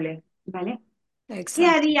regule, ¿vale? ¿Qué Exacto.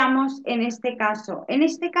 haríamos en este caso? En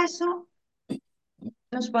este caso,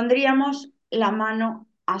 nos pondríamos la mano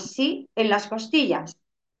así en las costillas,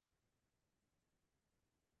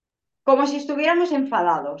 como si estuviéramos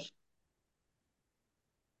enfadados.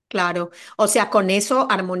 Claro, o sea, con eso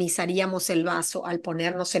armonizaríamos el vaso al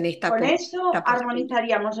ponernos en Con esta eso postura.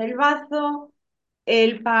 armonizaríamos el bazo,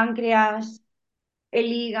 el páncreas, el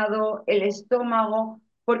hígado, el estómago,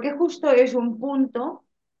 porque justo es un punto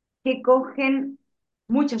que cogen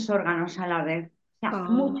muchos órganos a la vez, o sea, Ah.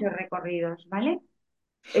 muchos recorridos, ¿vale?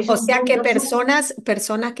 Es O un sea que punto súper.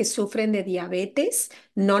 personas que sufren de diabetes,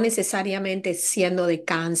 no necesariamente siendo de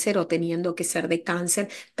cáncer o teniendo que ser de cáncer,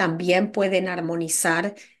 también pueden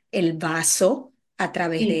armonizar el vaso a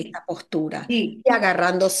través de Sí, esta postura sí, y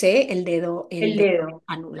agarrándose el el dedo dedo.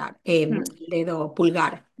 anular, Mm. el dedo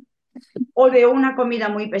pulgar. O de una comida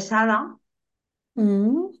muy pesada,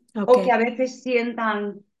 Mm, ok. o que a veces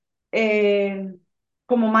sientan eh,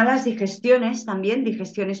 como malas digestiones también,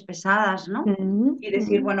 digestiones pesadas, ¿no? Mm, Y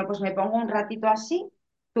decir, mm. bueno, pues me pongo un ratito así,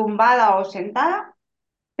 tumbada o sentada,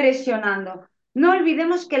 presionando. No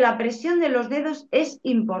olvidemos que la presión de los dedos es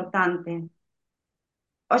importante.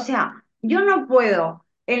 O sea, yo no puedo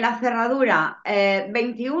en la cerradura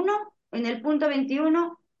 21, en el punto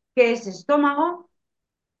 21, que es estómago,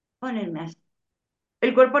 ponerme así.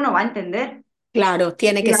 El cuerpo no va a entender. Claro,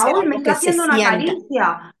 tiene Y que ser Raúl me algo está que se haciendo una sienta.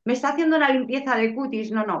 caricia, me está haciendo una limpieza de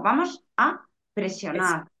cutis. No, no, vamos a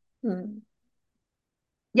Es- presionar mm,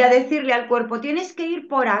 y a decirle al cuerpo, tienes que ir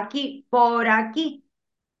por aquí, por aquí.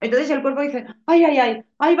 Entonces el cuerpo dice, ay, ay, ay,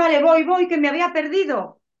 ay, vale, voy, que me había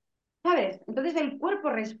perdido. ¿Sabes? Entonces el cuerpo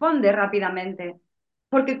responde rápidamente.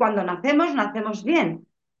 porque cuando nacemos, nacemos bien.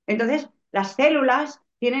 Entonces, las células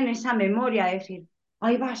tienen esa memoria de decir,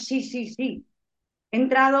 ahí va, sí, sí, sí, he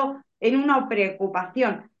entrado en una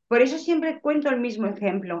preocupación. Por eso siempre cuento el mismo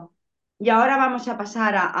ejemplo. Y ahora vamos a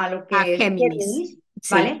pasar a lo A que es Géminis. Géminis,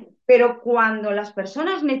 Sí, ¿vale? Pero cuando las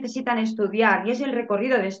personas necesitan estudiar y es el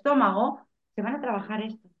recorrido de estómago, se van a trabajar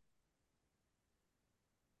esto.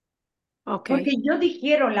 ok. Porque yo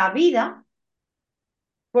digiero la vida,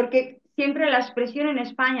 porque siempre la expresión en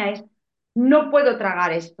España es, no puedo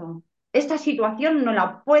tragar esto. Esta situación no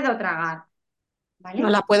la puedo tragar, No ¿vale?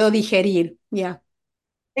 la puedo digerir, ya.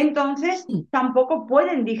 Entonces, tampoco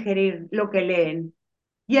pueden digerir lo que leen.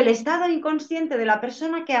 Y el estado inconsciente de la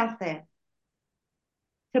persona que hace,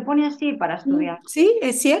 se pone así para estudiar. Sí,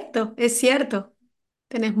 es cierto, es cierto.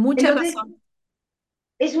 Tenés mucha Entonces, razón.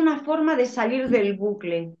 es una forma de salir del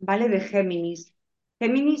bucle, ¿vale? De Géminis.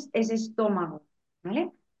 Géminis es estómago,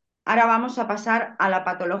 ¿vale? Ahora vamos a pasar a la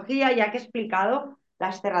patología, ya que he explicado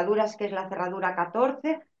las cerraduras, que es la cerradura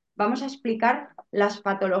 14. Vamos a explicar las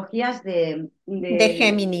patologías De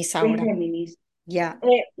Géminis de ahora, Géminis. ya.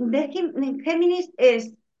 Géminis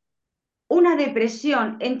es una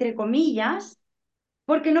depresión, entre comillas,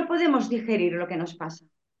 porque no podemos digerir lo que nos pasa.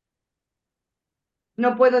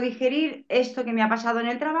 No puedo digerir esto que me ha pasado en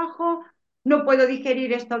el trabajo, no puedo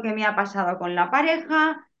digerir esto que me ha pasado con la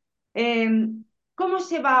pareja. Eh, ¿Cómo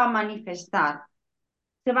se va a manifestar?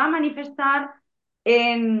 Se va a manifestar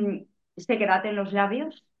en sequedad en los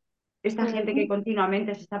labios, esta gente que Ujú,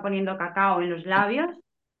 continuamente se está poniendo cacao en los labios,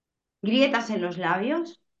 grietas en los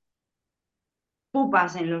labios,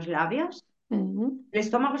 pupas en los labios. ujú, El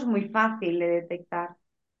estómago es muy fácil de detectar,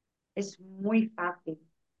 es muy fácil.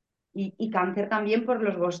 Y cáncer también por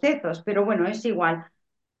los bostezos, pero bueno, es igual.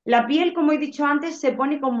 La piel, como he dicho antes, se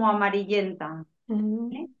pone como amarillenta, ujú,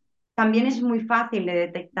 ¿eh? También es muy fácil de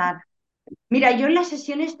detectar. Mira, yo en las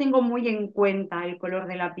sesiones tengo muy en cuenta el color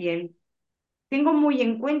de la piel. Tengo muy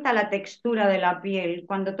en cuenta la textura de la piel.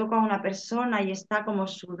 Cuando toco a una persona y está como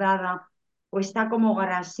sudada o está como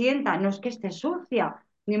grasienta, no es que esté sucia,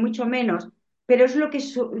 ni mucho menos, pero es lo que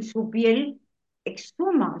su piel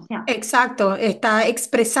exhuma. O sea, exacto, está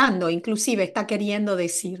expresando, inclusive está queriendo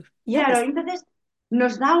decir. claro, Yes. entonces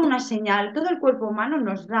nos da una señal, todo el cuerpo humano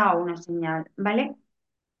nos da una señal, ¿vale?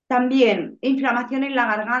 También inflamación en la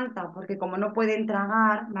garganta, porque como no pueden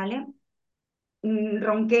tragar, ¿vale?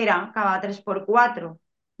 Ronquera cada 3 por 4.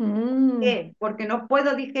 ¿Por Mm. qué? Porque no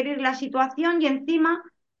puedo digerir la situación y encima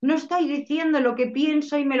no estoy diciendo lo que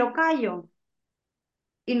pienso y me lo callo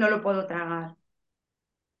y no lo puedo tragar.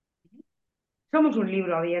 Somos un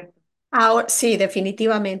libro abierto. Ahora, sí,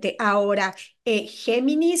 definitivamente. Ahora,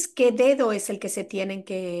 Géminis, ¿qué dedo es el que se tienen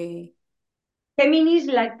que... Géminis,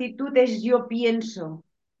 la actitud es yo pienso.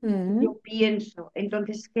 Mm, Yo pienso.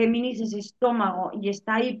 Entonces, Géminis es estómago y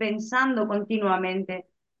está ahí pensando continuamente.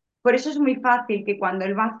 Por eso es muy fácil que cuando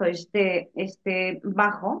el bazo esté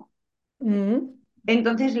bajo, mm,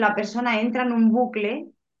 entonces la persona entra en un bucle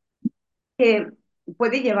que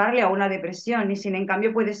puede llevarle a una depresión y sin en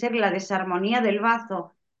cambio puede ser la desarmonía del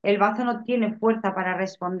bazo. El bazo no tiene fuerza para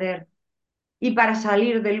responder y para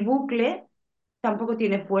salir del bucle tampoco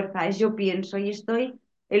tiene fuerza. Es yo pienso y estoy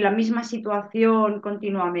en la misma situación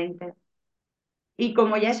continuamente. Y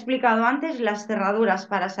como ya he explicado antes, las cerraduras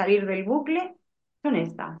para salir del bucle son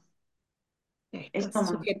estas. esto, Estómago.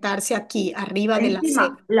 sujetarse aquí, arriba de la Encima,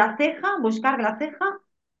 ceja. la ceja, buscar la ceja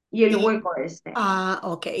y el Y, hueco este.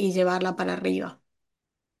 ok, y llevarla para arriba.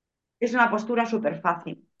 Es una postura súper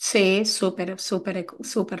fácil. Sí, súper, súper,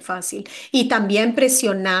 súper fácil. Y también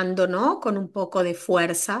presionando, ¿no? Con un poco de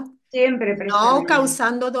fuerza. Siempre No presionando.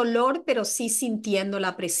 causando dolor, pero sí sintiendo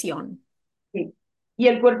la presión. Sí. Y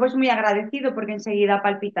el cuerpo es muy agradecido porque enseguida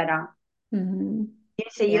palpitará Mm, y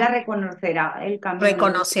enseguida ya. reconocerá el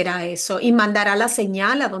camino Reconocerá eso y mandará la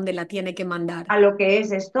señal a donde la tiene que mandar. a lo que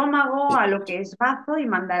es estómago, a lo que es bazo y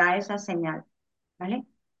mandará esa señal. ¿Vale?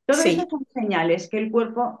 Todo eso Sí. son señales que el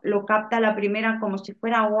cuerpo lo capta a la primera como si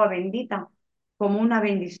fuera agua bendita, como una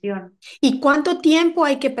bendición. ¿Y cuánto tiempo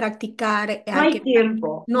hay que practicar? No Hay que hay practicar.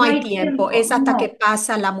 tiempo, No no hay hay tiempo. tiempo, Es hasta que no.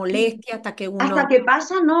 pasa la molestia, hasta que Hasta uno. que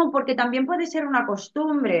pasa, no, porque también puede ser una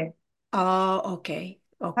costumbre. Ah, ok,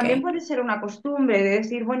 ok. También puede ser una costumbre de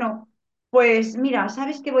decir, bueno, pues mira,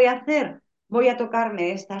 ¿sabes qué voy a hacer? Voy a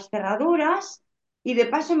tocarme estas cerraduras y de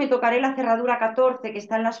paso me tocaré la cerradura 14 que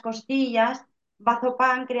está en las costillas, bazo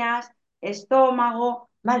páncreas, estómago,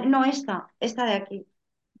 vale, no esta de aquí,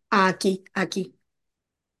 Ah, aquí, aquí.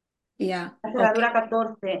 Ya, la ok. cerradura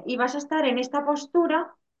 14. Y vas a estar en esta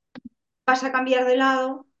postura, vas a cambiar de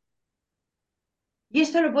lado y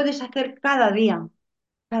esto lo puedes hacer cada día,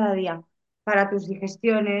 cada día. para tus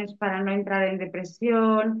digestiones, para no entrar en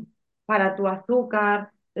depresión, para tu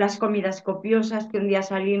azúcar, las comidas copiosas que un día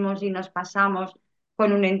salimos y nos pasamos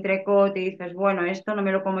con un entrecot y dices, bueno, esto no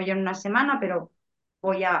me lo como yo en una semana, pero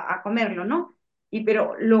voy a comerlo, ¿no? Y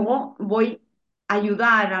pero luego voy a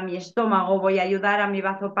ayudar a mi estómago, voy a ayudar a mi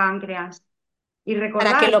bazo páncreas. Y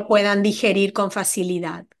para que recordar, lo puedan digerir con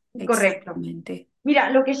facilidad. correcto. Exactamente.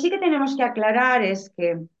 Mira, lo que sí que tenemos que aclarar es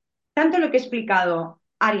que tanto lo que he explicado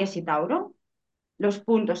Aries y Tauro, los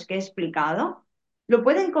puntos que he explicado, lo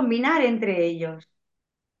pueden combinar entre ellos,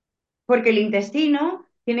 porque el intestino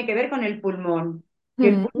tiene que ver con el pulmón y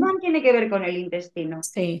el Mm, pulmón tiene que ver con el intestino,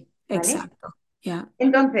 sí, ¿vale? exacto. Ya.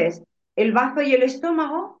 Entonces, el bazo y el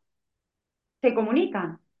estómago se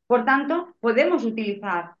comunican. Por tanto, podemos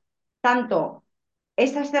utilizar tanto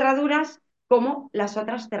estas cerraduras como las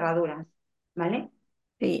otras cerraduras, ¿vale?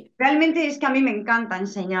 Sí. Realmente es que a mí me encanta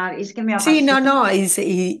enseñar y es que me Sí, apasiona. no, no,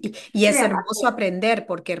 y Me es hermoso apasiona. aprender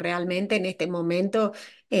porque realmente en este momento,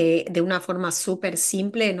 de una forma súper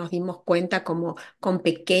simple, nos dimos cuenta como con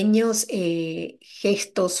pequeños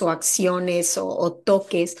gestos o acciones o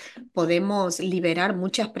toques podemos liberar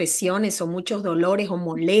muchas presiones o muchos dolores o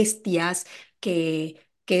molestias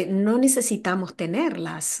que no necesitamos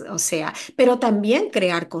tenerlas, o sea, pero también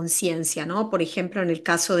crear conciencia, ¿no? Por ejemplo, en el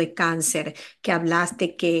caso de cáncer que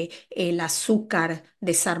hablaste que el azúcar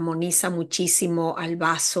desarmoniza muchísimo al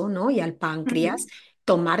vaso, ¿no? Y al páncreas. Ujú.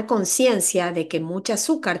 Tomar conciencia de que mucho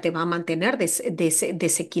azúcar te va a mantener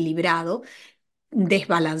desequilibrado,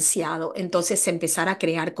 desbalanceado. Entonces empezar a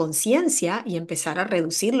crear conciencia y empezar a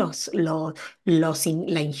reducir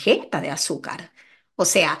la ingesta de azúcar. O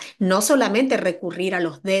sea, no solamente recurrir a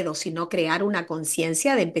los dedos, sino crear una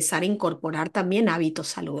conciencia de empezar a incorporar también hábitos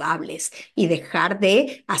saludables y dejar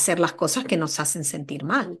de hacer las cosas que nos hacen sentir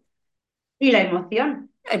mal. Y la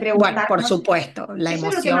emoción. Bueno, por Preguntarnos, supuesto, la eso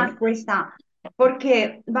es lo que más emoción, cuesta,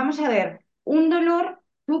 porque vamos a ver, un dolor,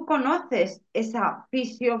 tú conoces esa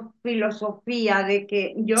filosofía de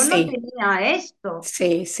que yo no sí, tenía esto,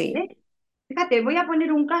 sí, sí. ¿vale? Fíjate, voy a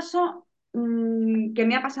poner un caso que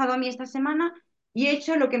me ha pasado a mí esta semana y he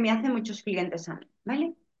hecho lo que me hacen muchos clientes a mí,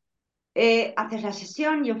 ¿vale? Haces la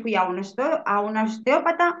sesión, yo fui a una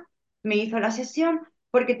osteópata, me hizo la sesión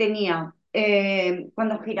porque tenía,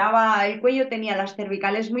 cuando giraba el cuello tenía las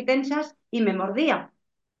cervicales muy tensas y me mordía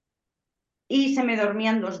y se me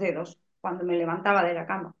dormían los dedos cuando me levantaba de la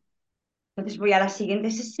cama. Entonces voy a la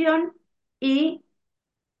siguiente sesión y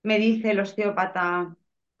me dice el osteópata,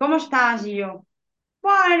 ¿cómo estás? Y yo,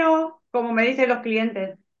 bueno, como me dicen los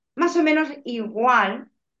clientes, más o menos igual.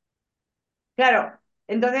 Claro,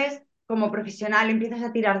 entonces como profesional empiezas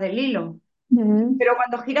a tirar del hilo. Mm. Pero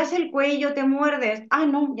cuando giras el cuello, te muerdes. Ah,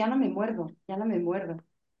 no, ya no me muerdo, ya no me muerdo.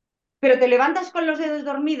 Pero te levantas con los dedos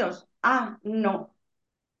dormidos. Ah, no.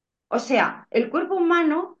 O sea, el cuerpo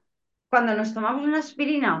humano, cuando nos tomamos una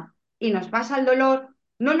aspirina y nos pasa el dolor,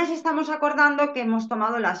 no nos estamos acordando que hemos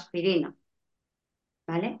tomado la aspirina,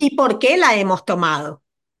 ¿vale? ¿Y por qué la hemos tomado?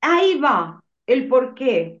 Ahí va el por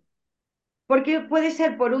qué. Porque puede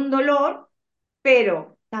ser por un dolor,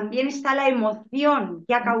 pero también está la emoción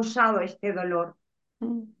que ha causado este dolor.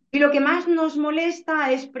 Mm. Y lo que más nos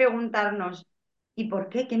molesta es preguntarnos, ¿y por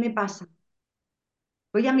qué? ¿Qué me pasa?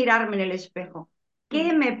 Voy a mirarme en el espejo.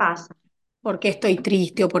 ¿Qué me pasa? ¿Por qué estoy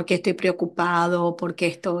triste o por qué estoy preocupado o por qué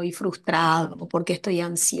estoy frustrado o por qué estoy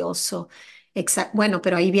ansioso? Bueno,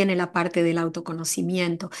 pero ahí viene la parte del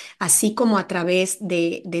autoconocimiento. Así como a través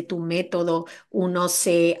de tu método uno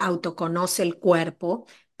se autoconoce el cuerpo,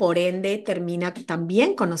 por ende termina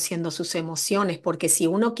también conociendo sus emociones, porque si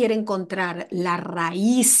uno quiere encontrar la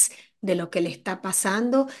raíz de lo que le está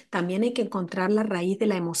pasando, también hay que encontrar la raíz de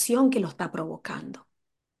la emoción que lo está provocando.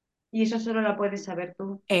 Y eso solo lo puedes saber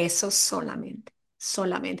tú. Eso solamente,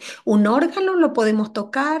 solamente. Un órgano lo podemos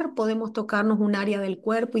tocarnos un área del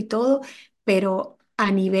cuerpo y todo, pero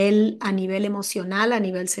a nivel emocional, a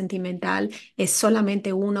nivel sentimental, es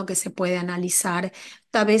solamente uno que se puede analizar.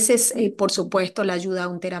 A veces, por supuesto, la ayuda de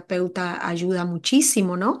un terapeuta ayuda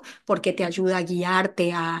muchísimo, ¿no? Porque te ayuda a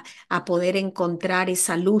guiarte, a poder encontrar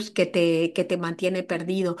esa luz que te mantiene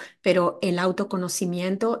perdido, pero el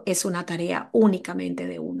autoconocimiento es una tarea únicamente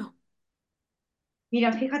de uno.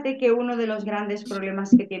 Mira, fíjate que uno de los grandes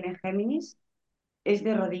problemas que tiene Géminis es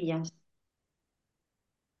de rodillas.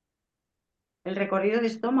 El recorrido de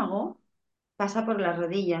estómago pasa por las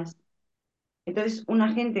rodillas. Entonces,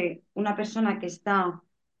 una persona que está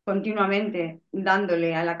continuamente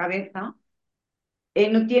dándole a la cabeza,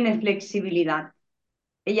 no tiene flexibilidad.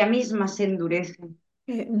 Ella misma se endurece.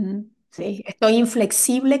 Sí, estoy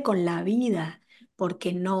inflexible con la vida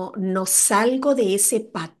porque no salgo de ese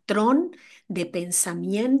patrón de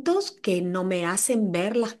pensamientos que no me hacen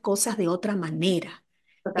ver las cosas de otra manera.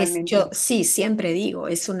 Yo totalmente. sí, siempre digo,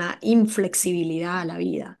 es una inflexibilidad a la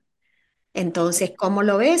vida. Entonces, ¿cómo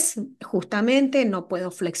lo ves? Justamente no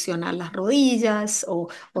puedo flexionar las rodillas o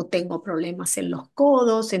tengo problemas en los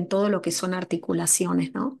codos, en todo lo que son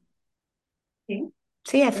articulaciones, ¿no? Sí.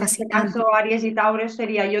 Sí, es En este fascinante. caso, Aries y Tauro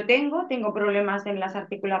sería tengo problemas en las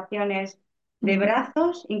articulaciones de Mm,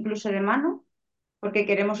 brazos, incluso de mano, porque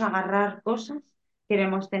queremos agarrar cosas,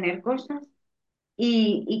 queremos tener cosas.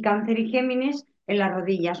 Y Cáncer y Géminis en las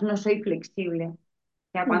rodillas, no soy flexible. O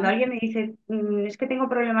sea, cuando mm, alguien me dice, es que tengo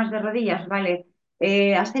problemas de rodillas, vale,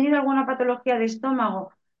 ¿has tenido alguna patología de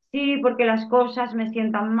estómago? Sí, porque las cosas me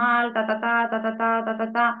sientan mal, ta, ta, ta, ta, ta, ta, ta,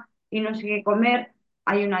 ta, ta, y no sé qué comer.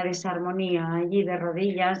 Hay una desarmonía allí de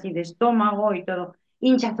rodillas y de estómago y todo.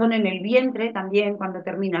 Hinchazón en el vientre también cuando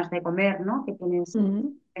terminas de comer, ¿no? Que tienes mm.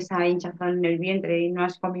 esa hinchazón en el vientre y no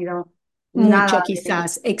has comido nada Mucho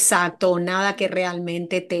quizás, exacto, nada que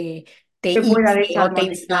realmente te que pueda infle o te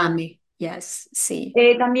desarmonizar. inflame. Yes, sí.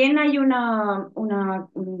 También hay un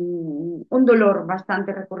dolor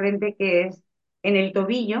bastante recurrente que es en el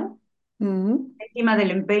tobillo, Mm. encima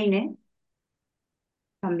del empeine,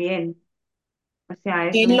 también. O sea,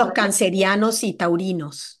 es En un los dolor. cancerianos y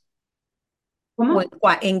taurinos. ¿O ¿Cómo?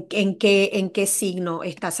 en qué signo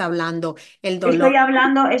estás hablando? El dolor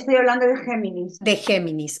Estoy hablando de Géminis. de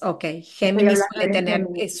Géminis, ok. Estoy Géminis hablando de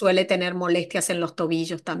Géminis. suele tener molestias en los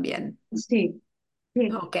tobillos también. Sí, sí.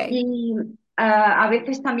 Ok. Y a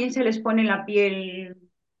veces también se les pone la piel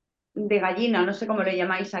de gallina, no sé cómo le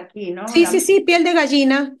llamáis aquí, ¿no? Sí, sí, sí, piel de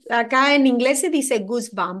gallina. Acá en inglés se dice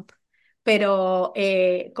goosebump, pero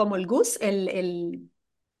como el goose,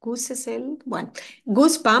 goose es bueno,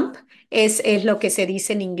 goosebump es lo que se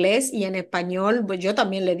dice en inglés y en español, pues yo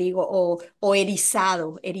también le digo, o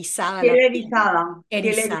erizado, erizada la piel. piel Erizada,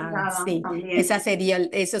 erizada sí, también.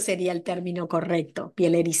 eso sería el término correcto,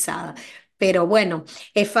 piel erizada. Pero bueno,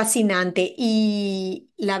 es fascinante y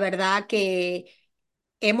la verdad que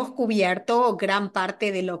hemos cubierto gran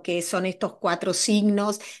parte de lo que son estos cuatro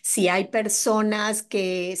signos. Si hay personas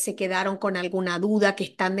que se quedaron con alguna duda, que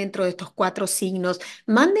están dentro de estos cuatro signos,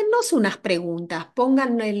 mándennos unas preguntas,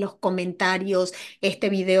 pónganlo en los comentarios. Este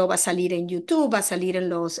video va a salir en YouTube, va a salir en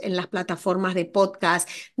las plataformas de podcast.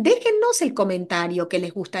 Déjennos el comentario que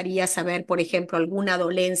les gustaría saber, por ejemplo, alguna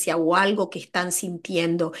dolencia o algo que están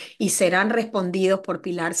sintiendo y serán respondidos por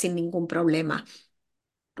Pilar sin ningún problema,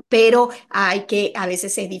 pero a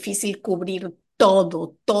veces es difícil cubrir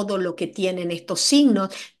todo lo que tienen estos signos,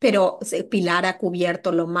 pero Pilar ha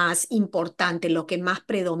cubierto lo más importante, lo que más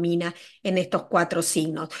predomina en estos cuatro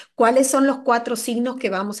signos. ¿Cuáles son los cuatro signos que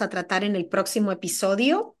vamos a tratar en el próximo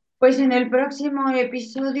episodio? Pues en el próximo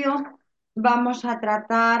episodio vamos a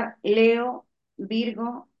tratar Leo,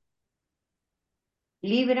 Virgo,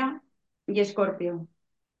 Libra y Escorpio.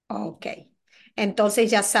 Ok. Entonces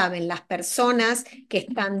ya saben, las personas que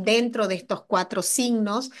están dentro de estos cuatro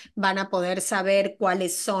signos van a poder saber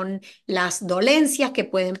cuáles son las dolencias que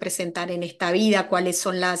pueden presentar en esta vida, cuáles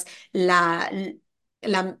son las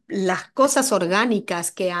cosas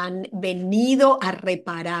orgánicas que han venido a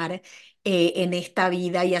reparar en esta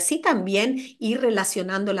vida y así también ir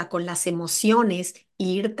relacionándola con las emociones, e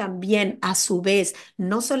ir también a su vez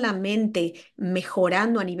no solamente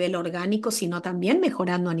mejorando a nivel orgánico, sino también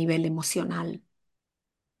mejorando a nivel emocional.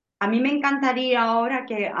 A mí me encantaría ahora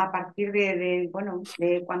que a partir bueno,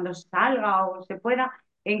 de cuando salga o se pueda,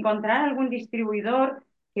 encontrar algún distribuidor,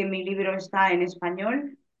 que mi libro está en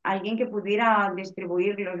español, alguien que pudiera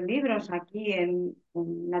distribuir los libros aquí en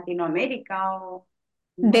Latinoamérica o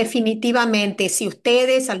bueno, Definitivamente, si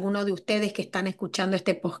ustedes, alguno de ustedes que están escuchando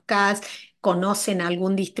este podcast, conocen a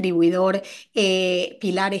algún distribuidor,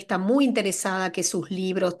 Pilar está muy interesada que sus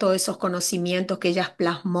libros, todos esos conocimientos que ella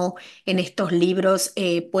plasmó en estos libros,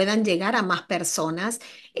 puedan llegar a más personas.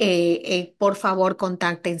 Por favor,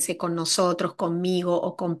 contáctense con nosotros, conmigo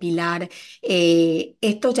o con Pilar.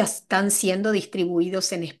 Estos ya están siendo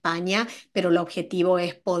distribuidos en España, pero el objetivo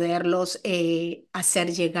es poderlos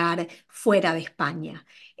hacer llegar fuera de España.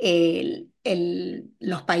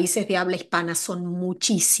 Los países de habla hispana son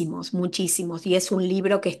muchísimos, muchísimos, y es un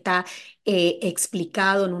libro que está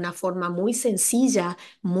explicado en una forma muy sencilla,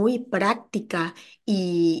 muy práctica,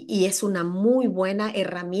 y es una muy buena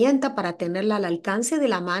herramienta para tenerla al alcance de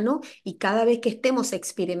la mano y cada vez que estemos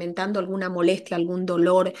experimentando alguna molestia, algún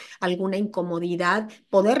dolor, alguna incomodidad,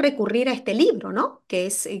 poder recurrir a este libro, ¿no? Que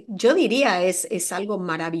es, yo diría, es algo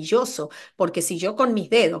maravilloso, porque si yo con mis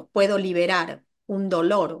dedos puedo liberar un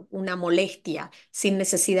dolor, una molestia, sin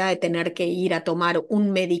necesidad de tener que ir a tomar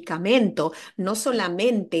un medicamento, no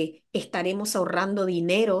solamente estaremos ahorrando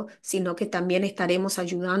dinero, sino que también estaremos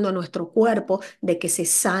ayudando a nuestro cuerpo de que se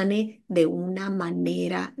sane de una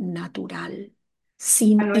manera natural,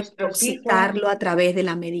 A sin nuestros hijos, intoxicarlo a través de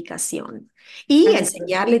la medicación. Y a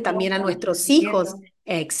nuestros enseñarle hijos, también a a nuestros nuestros hijos nietos.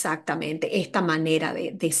 exactamente esta manera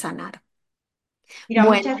de sanar. Mira,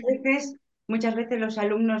 Bueno, muchas veces los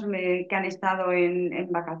alumnos que han estado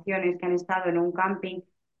en vacaciones, que han estado en un camping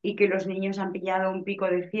y que los niños han pillado un pico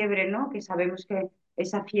de fiebre, ¿no? Que sabemos que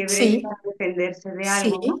esa fiebre es sí, para defenderse de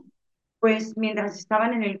algo, ¿no? sí, Pues mientras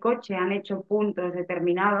estaban en el coche han hecho puntos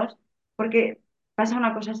determinados, porque pasa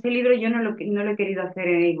una cosa, este libro yo no lo he querido hacer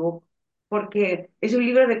en ebook, porque es un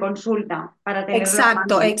libro de consulta para tenerlo a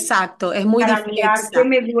exacto, mano, exacto, es muy para difícil, mirar qué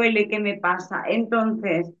me duele, qué me pasa.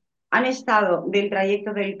 Entonces, han estado del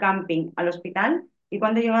trayecto del camping al hospital y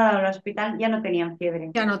cuando llegaron al hospital ya no tenían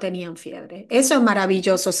fiebre. ya no tenían fiebre. Eso es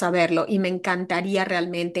maravilloso saberlo y me encantaría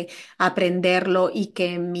realmente aprenderlo y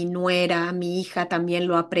que mi nuera, mi hija también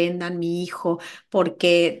lo aprendan, mi hijo,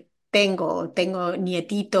 porque tengo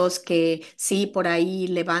nietitos que sí, por ahí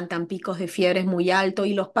levantan picos de fiebres muy alto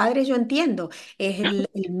y los padres, yo entiendo, es el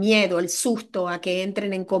miedo, el susto a que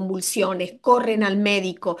entren en convulsiones, corren al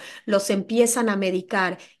médico, los empiezan a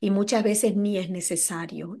medicar y muchas veces ni es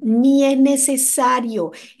necesario, ni es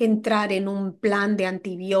necesario entrar en un plan de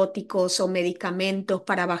antibióticos o medicamentos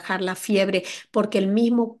para bajar la fiebre, porque el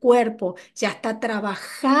mismo cuerpo ya está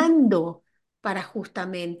trabajando para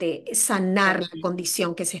justamente sanar la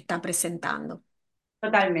condición que se está presentando.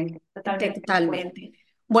 Totalmente, totalmente de acuerdo. Totalmente.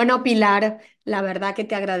 Bueno, Pilar, la verdad que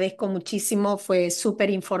te agradezco muchísimo, fue súper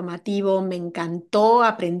informativo, me encantó,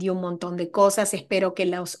 aprendí un montón de cosas, espero que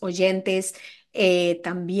los oyentes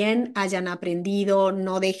también hayan aprendido,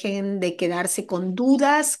 no dejen de quedarse con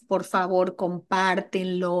dudas, por favor,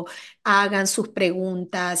 compártenlo, hagan sus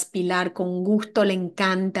preguntas, Pilar, con gusto le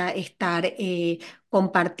encanta estar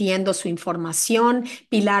compartiendo su información.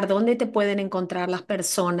 Pilar, ¿dónde te pueden encontrar las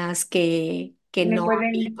personas que Me no han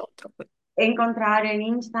pueden visto otro? encontrar en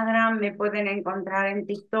Instagram, me pueden encontrar en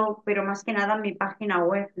TikTok, pero más que nada en mi página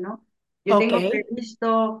web, ¿no? Yo Ok, tengo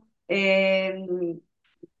previsto,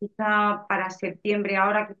 quizá para septiembre,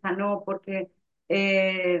 ahora quizá no, porque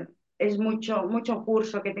es mucho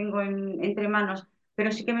curso que tengo entre manos,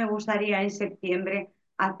 pero sí que me gustaría en septiembre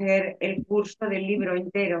hacer el curso del libro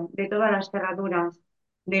entero, de todas las cerraduras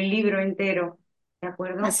del libro entero, ¿de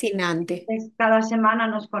acuerdo? fascinante. Cada semana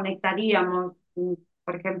nos conectaríamos,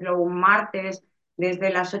 por ejemplo, un martes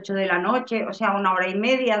desde las 8 de la noche, o sea, una hora y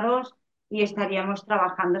media, dos, y estaríamos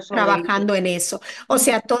trabajando sobre el Trabajando en eso. O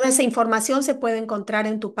sea, toda esa información se puede encontrar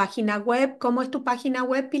en tu página web. ¿Cómo es tu página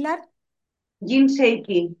web, Pilar?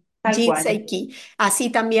 JinSeiKi, tal cual. JinSeiKi. Así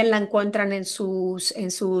también la encuentran en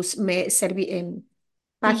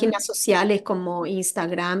páginas Ujú. sociales como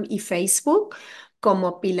Instagram y Facebook,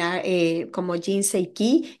 como Pilar, como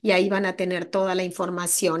JinSeiKi, y ahí van a tener toda la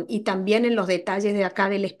información. Y también en los detalles de acá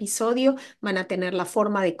del episodio van a tener la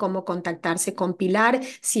forma de cómo contactarse con Pilar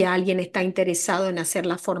si alguien está interesado en hacer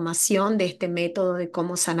la formación de este método de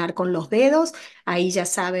cómo sanar con los dedos. Ahí ya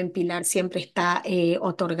saben, Pilar siempre está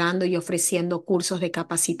otorgando y ofreciendo cursos de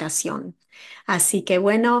capacitación. Así que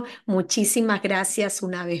bueno, muchísimas gracias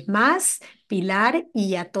una vez más, Pilar,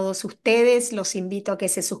 y a todos ustedes los invito a que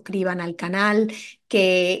se suscriban al canal,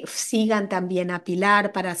 que sigan también a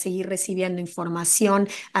Pilar para seguir recibiendo información.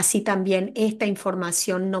 Así también esta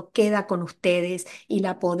información no queda con ustedes y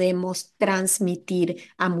la podemos transmitir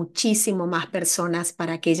a muchísimo más personas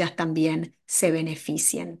para que ellas también se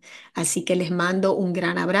beneficien. Así que les mando un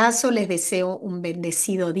gran abrazo, les deseo un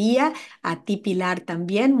bendecido día. A ti, Pilar,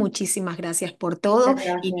 también. Muchísimas gracias por todo Muchas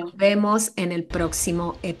y gracias. nos vemos en el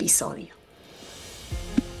próximo episodio.